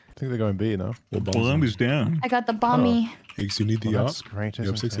you. I think they're going B, no? Bomb is down. I got the bomby. Higgs, you need the Well, op. that's great, You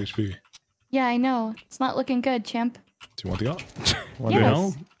have isn't 6 it? HP. Yeah, I know. It's not looking good, champ. Do you want the op? What Yes. the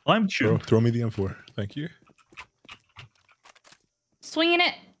Hell, I'm chill. Throw me the M4. Thank you. Swinging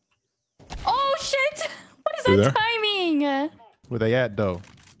it. Oh shit! What is You that there? timing? Where they at, though?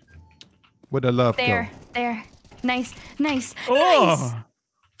 Where the love There, go? there. Nice, nice, nice. Oh!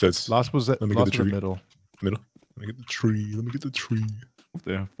 That's Last was at Let me get last the was tree. middle. middle. Let me get the tree. Let me get the tree. What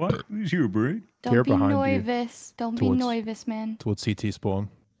the fuck? Who's here, bro? Don't Here be behind you. nervous. Don't be Towards- nervous, man. Towards CT spawn.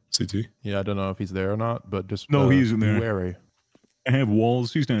 CT. Yeah, I don't know if he's there or not, but just No, he isn't be there. wary. I have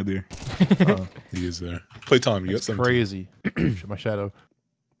walls. He's not there. He is there. Play Tom. You got That's some. crazy. Shit, my shadow.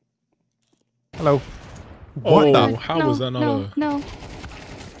 Hello. Oh, What the? how no, was that not no, a? no.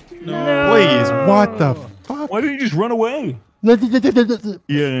 Please, what the fuck? Why didn't you just run away? Yeah,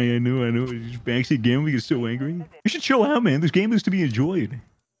 I know. You just backseat game. We get so angry. You should chill out, man. This game is to be enjoyed.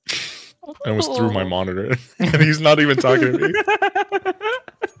 I almost threw my monitor, and he's not even talking to me.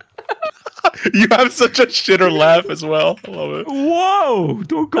 You have such a shitter laugh as well. I love it. Whoa!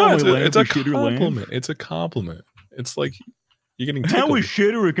 Don't call No, me it's a shitter laugh. compliment. It's a compliment. It's like you're getting How tickled. is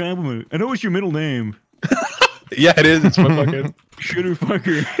shitter a compliment? I know it's your middle name. Yeah, it is. It's my fucking. Shitter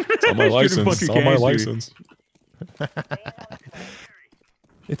fucker. It's on my license. It's on my license.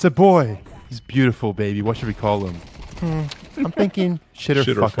 It's a boy. He's beautiful, baby. What should we call him? I'm thinking shitter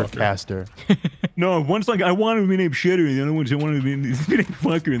fucker fucker. caster. No, one's like, I want him to be named Shitter, and the other one's, I want him to be named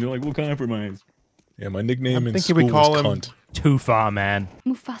Fucker, and they're like, we'll compromise. Yeah, my nickname I'm in thinking school we call was him- cunt. Too far, man.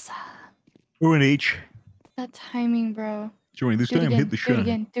 Mufasa. Or an H. That timing, bro. Joey, this Do it time again. hit the Do shot. it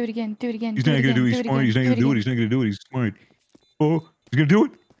again. Do it again. Do it again. He's do not it gonna do again, it. He's it smart. again, He's not do gonna do it. again. He's not gonna do it. He's smart. Oh, he's gonna do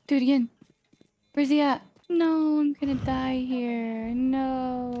it. Do it again. Where's he at? No, I'm gonna die here.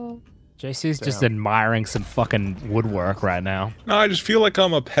 No. JC's just admiring some fucking woodwork right now. No, I just feel like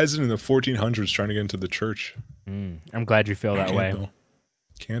I'm a peasant in the 1400s trying to get into the church. I'm glad you feel that Can't way. though.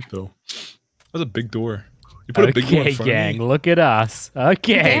 Can't though. That's a big door. You put a big door Okay, in front gang, of me. look at us.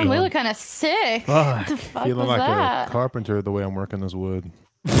 Okay. Damn, we look kind of sick. What the fuck Feeling was like that? a carpenter the way I'm working this wood.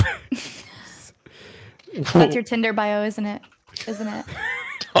 That's your Tinder bio, isn't it? Isn't it?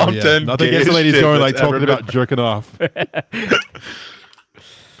 Top 10 Nothing gayest against the ladies shit going like that's ever talking about jerking off.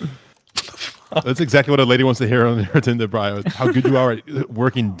 That's exactly what a lady wants to hear on her Tinder bio. How good you are at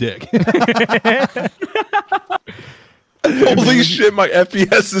working dick. Holy shit, my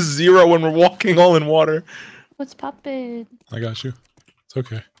FPS is 0 when we're walking all in water. What's poppin'? I got you. It's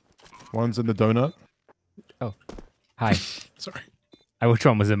okay. One's in the donut. Hi. Sorry. Which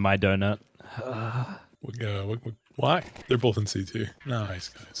one was in my donut? Why? They're both in CT. Nice,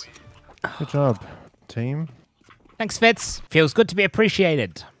 guys. Good job, team. Thanks, Fitz. Feels good to be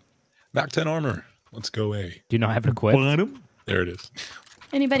appreciated. Back 10 armor. Let's go A. Do you not have it equipped? Bottom. There it is.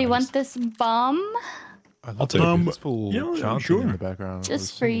 Anybody want this bomb? I'll take it. peaceful yeah, chanting sure. in the background.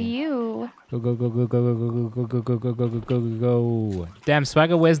 Just for you. Go, go, go, go, go, go, go, go, go, go, go, go, go, go, go. Damn,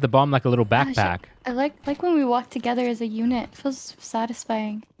 Swagger wears the bomb like a little Gosh, backpack. I like when we walk together as a unit. It feels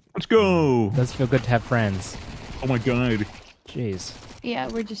satisfying. Let's go. Does feel good to have friends. Oh my god. Jeez. Yeah,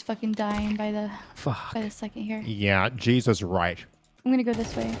 we're just fucking dying by the Fuck. second here. Yeah, Jesus, right. I'm gonna go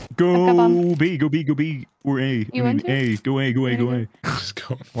this way. Go bomb. B. Go B. Go B. Or A. You want to? A. Go A. Go A. Go A. Just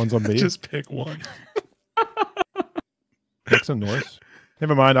go. One's on B. Just pick one. Make some noise.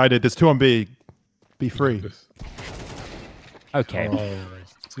 Never mind, I did. There's two on B. Be free. Okay.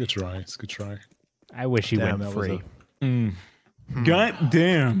 It's a good try. It's a good try. I wish he Damn, went that was free. God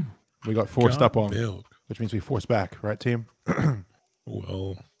damn. We got forced up on, Milk. which means we force back, right, team?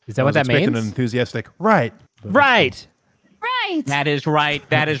 Well, Is that I what was that expecting means? an enthusiastic, right? But Right. Right. That is right.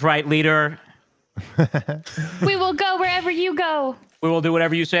 That is right, leader. We will go wherever you go. We will do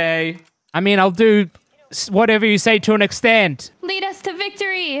whatever you say. I mean, I'll do whatever you say to an extent. Lead us to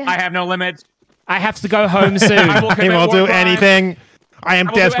victory. I have no limits. I have to go home soon. I will He commit will war do crimes. anything. I am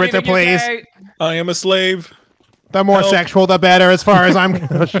I will do desperate to anything you please. say. I am a slave. The more Help. sexual, the better, as far as I'm.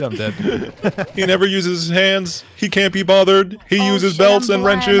 Oh, shit, I'm dead. He never uses his hands. He can't be bothered. He Oh, uses shit, belts I'm and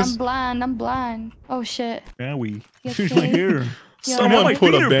blind, wrenches. I'm blind. I'm blind. Oh shit. Owie. You Here's my okay? hair. Yo, Someone my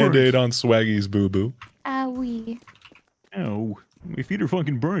put feet a are band-aid on Swaggy's boo-boo. Owie. Ow. My feet are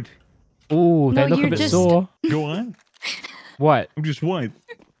fucking burnt. Ooh, they No, look a you're bit just- sore. Go on. What? I'm just what?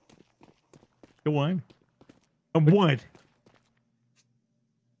 Go on. I'm what?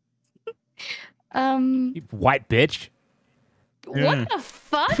 You white bitch. Yeah. What the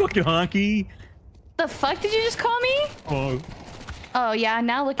fuck? Fucking hockey. The fuck did you just call me? Oh yeah,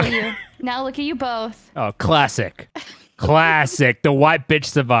 now look at you. Now look at you both. Oh, classic. Classic. The white bitch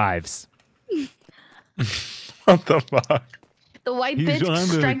survives. What the fuck? The white bitch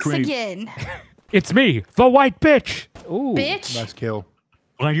strikes again. It's me, the white bitch. Ooh. Bitch. Nice kill.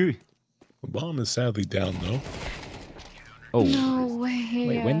 Behind you. The bomb is sadly down though. Oh. No way.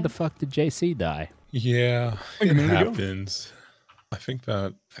 Wait, when the fuck did JC die? Yeah, it happens. I think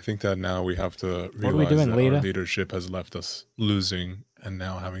that now we have to realize that our leadership has left us losing and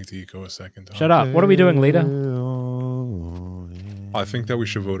now having to eco a second time. Shut up. What are we doing, leader? I think that we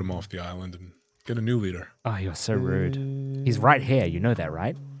should vote him off the island and get a new leader. Oh, you're so rude. He's right here. You know that,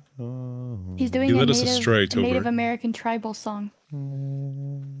 right? He's doing You a led us astray, Toby. Native American tribal song.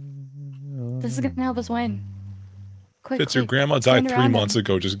 This is gonna help us win. Quick, Fitz, your grandma died 3 months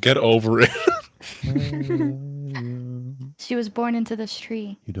ago. Just get over it. She was born into this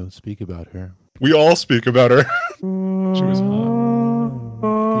tree. You don't speak about her. We all speak about her. She was hot.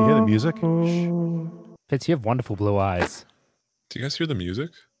 Can you hear the music? Fitz, you have wonderful blue eyes. Do you guys hear the music?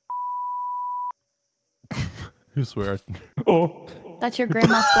 You swear. Oh. That's your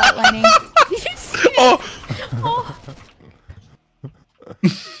grandma flatlining. Oh!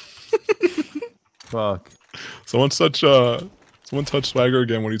 Fuck. Someone touch Swagger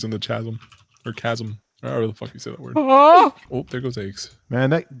again when he's in the chasm. Or chasm. However the fuck you say that word. Oh, there goes Aches. Man,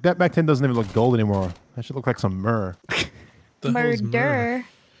 that Mac 10 doesn't even look gold anymore. That should look like some myrrh. Murder.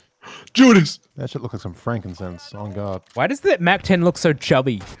 Judas! That should look like some frankincense. On God. Why does the Mac 10 look so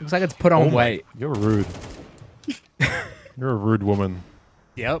chubby? It looks like it's put on weight. You're rude. You're a rude woman.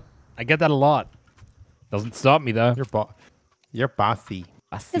 Yep. I get that a lot. Doesn't stop me, though. You're bossy.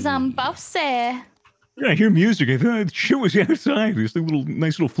 Because I'm bossy. Yeah, I hear music. I thought the shit was outside. There's a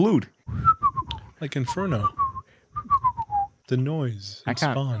nice little flute. Like Inferno. The noise. I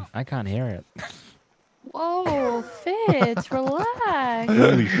can't hear it. Whoa, Fitz, relax.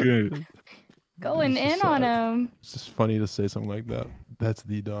 Holy shit. Going in on him. It's just funny to say something like that. That's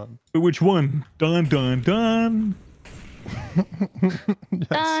the Don. Which one? Don, Don, Don.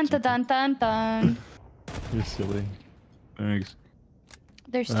 Dun, dun, dun, dun, dun. You're silly. Thanks.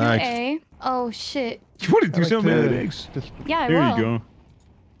 There's 2A. Oh, shit. You want to do something with eggs? Yeah, I there will. You go.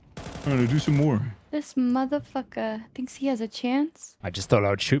 I'm gonna do some more. This motherfucker thinks he has a chance. I just thought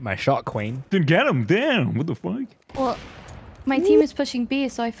I would shoot my shot, Queen. Then get him down. What the fuck? Well, my team is pushing B,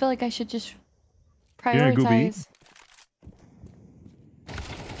 so I feel like I should just prioritize. Yeah, go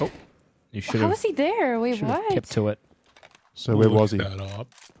B. Oh, you should have. How was he there? Wait, what? Kept to it. So where was he?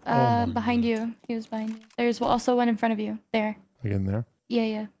 Behind you. He was behind you. There's also one in front of you. There. Again there?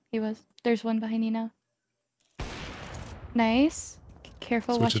 Yeah, he was. There's one behind you now. Nice.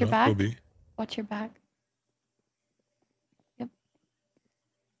 Careful, watch your back. Watch your back. Yep.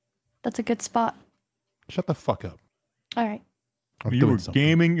 That's a good spot. Shut the fuck up. All right. You were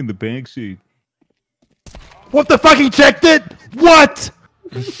gaming in the back seat. What the fuck? He checked it? What?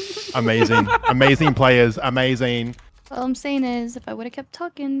 Amazing. Amazing players. Amazing. All I'm saying is, if I would have kept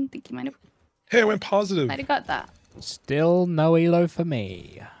talking, I think you might have. Hey, I went positive. Might have got that. Still no elo for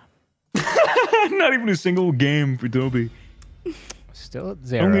me. Not even a single game for Toby. Still at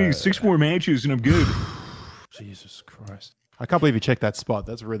 0. Only 6 more matches and I'm good. Jesus Christ. I can't believe he checked that spot.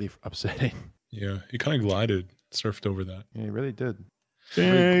 That's really upsetting. Yeah, he kind of glided, surfed over that. Yeah, he really did.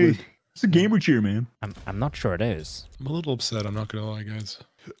 Hey, it's a gamer cheer, man. I'm not sure it is. I'm a little upset, I'm not gonna lie, guys.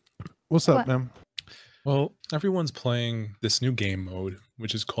 What's up, man? Well, everyone's playing this new game mode,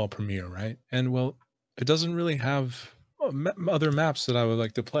 which is called Premiere, right? And well, it doesn't really have other maps that I would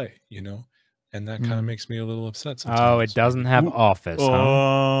like to play, you know? And that kind of makes me a little upset sometimes. Oh, it doesn't have Office,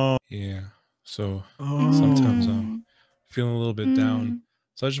 huh? Yeah. So sometimes I'm feeling a little bit down.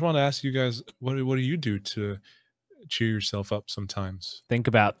 So I just want to ask you guys, what do you do to cheer yourself up sometimes? Think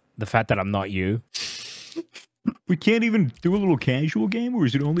about the fact that I'm not you. We can't even do a little casual game, or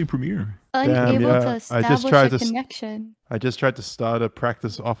is it only Premiere? Unable to establish a connection. I just tried to start a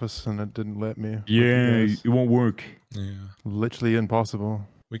practice office and it didn't let me. Yeah, it won't work. Yeah. Literally impossible.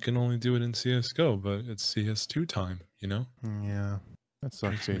 We can only do it in CSGO, but it's CS2 time, you know? Yeah. That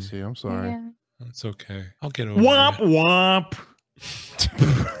sucks, JC. I'm sorry. Yeah. That's okay. I'll get over Womp it. womp.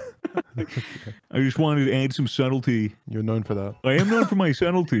 I just wanted to add some subtlety. You're known for that. I am known for my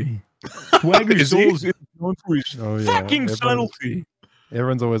subtlety. Swagger Souls is known for his fucking subtlety.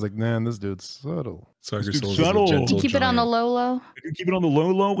 Everyone's always like, man, this dude's subtle. Swagger Souls subtle. is a You keep it on the low. You keep it on the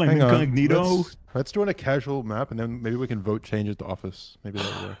low. I'm incognito. Let's join a casual map and then maybe we can vote change it to office. Maybe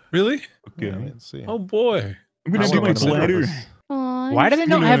that'll work. Really? Okay. Yeah, let's see. Oh boy. I'm gonna do my bladder. Why do they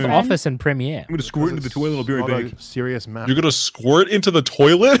not have Office in Premiere? I'm gonna squirt into the toilet. I'll be right back. Serious map. You're gonna squirt into the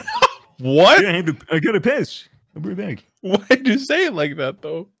toilet? What? Yeah, I got to piss. I'll be right back. Why did you say it like that,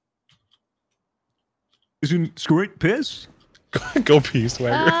 though? Isn't squirt piss? Go pee,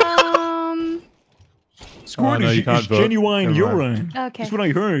 Swagger. Squirt no, is, you can't is vote. genuine Never mind. urine. Okay. That's what I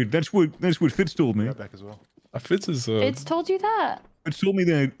heard. That's what Fitz told me. Right back as well. Fitz is It's told you that. Fitz told me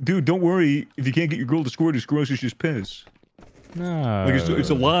that, dude, don't worry. If you can't get your girl to squirt, it's gross. It's just piss. No. Like it's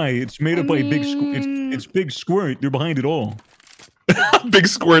a lie. It's made up by big. mean- It's Big Squirt. They're behind it all. Big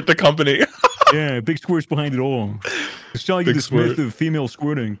Squirt, the company. Yeah, Big Squirt's behind it all. It's telling you Big the Squirt. myth of female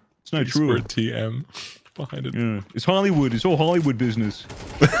squirting. It's not Big true. Squirt TM behind it. Yeah, it's Hollywood. It's all Hollywood business.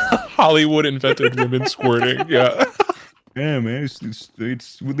 Hollywood invented women squirting. Yeah. Yeah, man.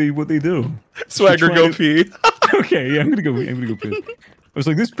 It's what they do. Swagger, trying go to- pee. Okay, yeah, I'm gonna go piss. I was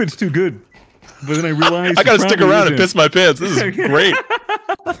like, this pit's too good. But then I realized I gotta it stick probably around and isn't. piss my pants. This is great.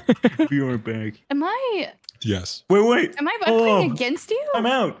 Be right back. Am I Yes. Wait. am I Oh, playing against you? I'm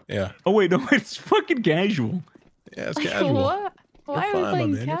out. Yeah. Oh wait, no, it's fucking casual. Yeah, it's casual. What? Why You're are we fine, my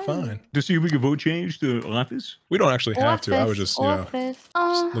playing man. You're casual? fine. To see if we can vote change to office. We don't actually have to. I was just, Office.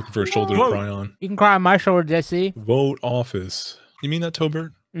 looking for a shoulder no. to cry on. You can cry on my shoulder, Jesse. Vote office. You mean that,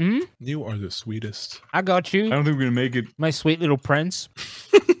 Tobert? Hmm? You are the sweetest. I got I you. don't think we're gonna make it. My sweet little prince.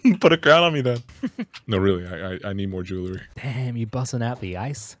 Put a crown on me then. No, really. I need more jewelry. Damn, you busting out the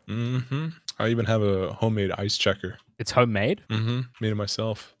ice. Mm-hmm. I even have a homemade ice checker. It's homemade. Mm-hmm. Made it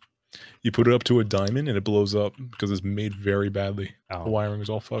myself. You put it up to a diamond and it blows up because it's made very badly. Oh. The wiring is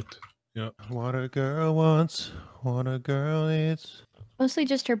all fucked. Yeah. What a girl wants, what a girl needs. Mostly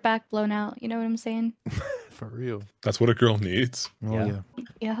just her back blown out. You know what I'm saying? For real. That's what a girl needs. Oh Yeah.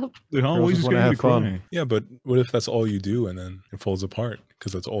 yeah. Yep. The always just is wanna gonna have have fun. fun. Yeah, but what if that's all you do and then it falls apart?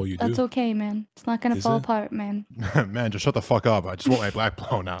 Because that's all you do. That's okay, man. It's not gonna Is fall it? apart, man. Man, just shut the fuck up. I just want my black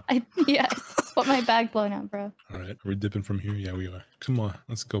blown out. Yeah, I just want my bag blown out, bro. All right, we're dipping from here. Yeah, we are. Come on,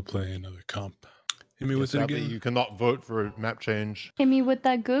 let's go play another comp. Hit me with it Sadly, again. you cannot vote for a map change. Hit me with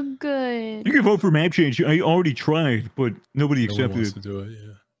that good. You can vote for map change. I already tried, but nobody No one accepted wants it. to do it.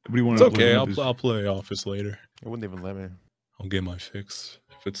 Yeah, Nobody wanted it's to play okay. Olympus. I'll play Office later. It wouldn't even let me. I'll get my fix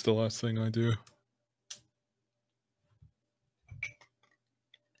if it's the last thing I do.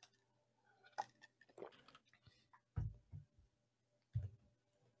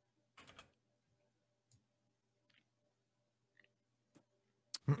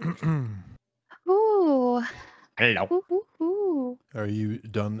 Ooh. Hello. Ooh, ooh, ooh. Are you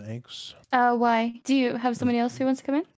done, eggs? Why? Do you have somebody else who wants to come in?